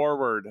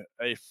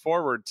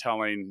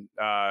forward-telling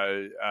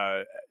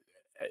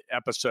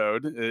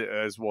episode,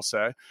 as we'll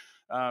say.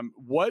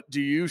 What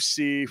do you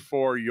see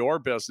for your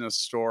business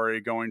story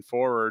going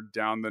forward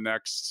down the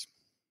next,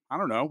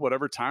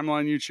 whatever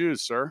timeline you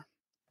choose, sir?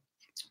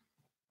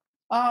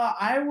 What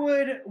I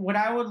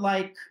would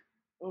like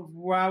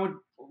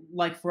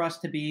for us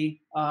to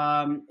be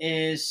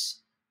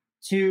is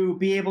to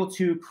be able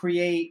to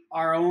create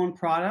our own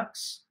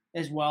products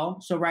as well.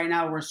 So right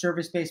now we're a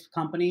service-based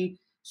company.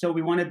 So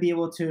we want to be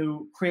able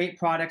to create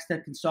products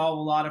that can solve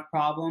a lot of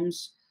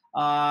problems.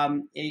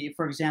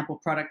 For example,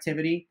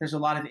 productivity. There's a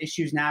lot of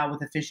issues now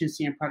with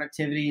efficiency and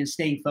productivity and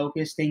staying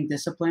focused, staying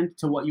disciplined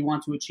to what you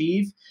want to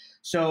achieve.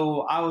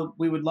 So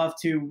we would love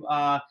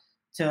to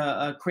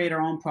create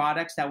our own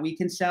products that we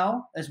can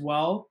sell as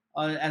well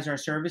as our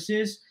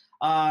services.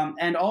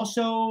 And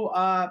also,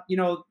 I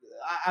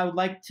would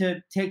like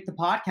to take the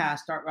podcast,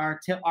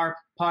 our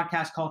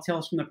podcast called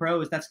Tales from the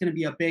Pros. That's going to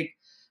be a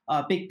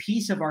big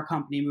piece of our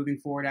company moving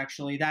forward.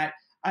 Actually,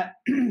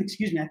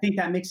 excuse me, I think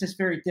that makes us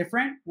very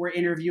different. We're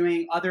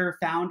interviewing other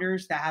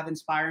founders that have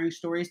inspiring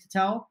stories to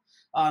tell.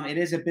 It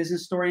is a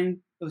business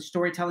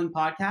storytelling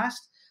podcast.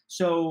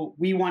 So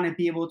we want to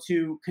be able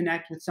to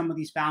connect with some of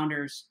these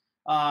founders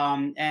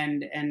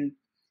and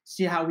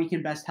see how we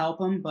can best help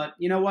them. But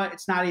you know what?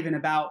 It's not even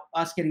about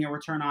us getting a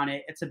return on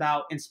it. It's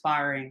about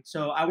inspiring.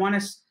 So I want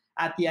us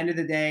at the end of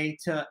the day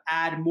to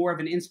add more of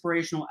an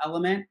inspirational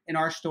element in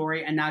our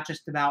story and not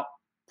just about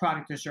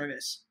product or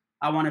service.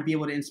 I want to be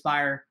able to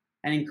inspire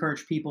and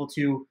encourage people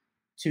to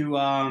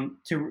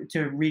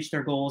reach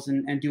their goals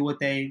and do what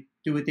they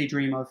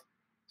dream of.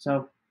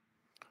 So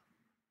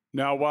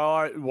now,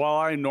 while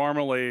I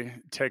normally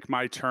take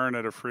my turn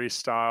at a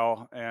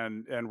freestyle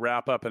and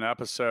wrap up an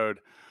episode,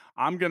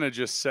 I'm going to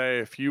just say,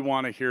 if you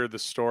want to hear the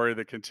story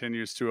that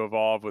continues to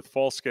evolve with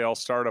Full Scale,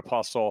 Startup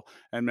Hustle,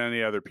 and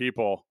many other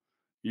people,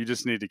 you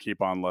just need to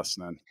keep on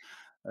listening.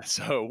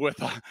 So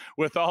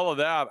with all of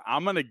that,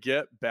 I'm going to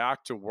get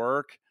back to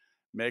work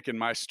making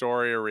my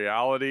story a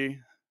reality.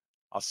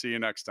 I'll see you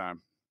next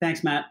time.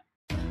 Thanks, Matt.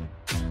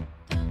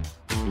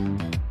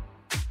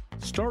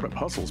 Startup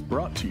Hustle is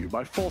brought to you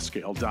by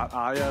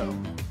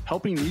Fullscale.io,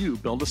 helping you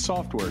build a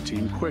software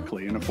team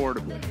quickly and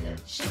affordably.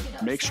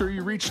 Make sure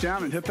you reach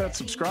down and hit that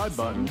subscribe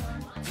button,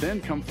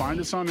 then come find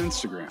us on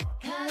Instagram.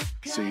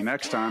 See you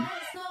next time.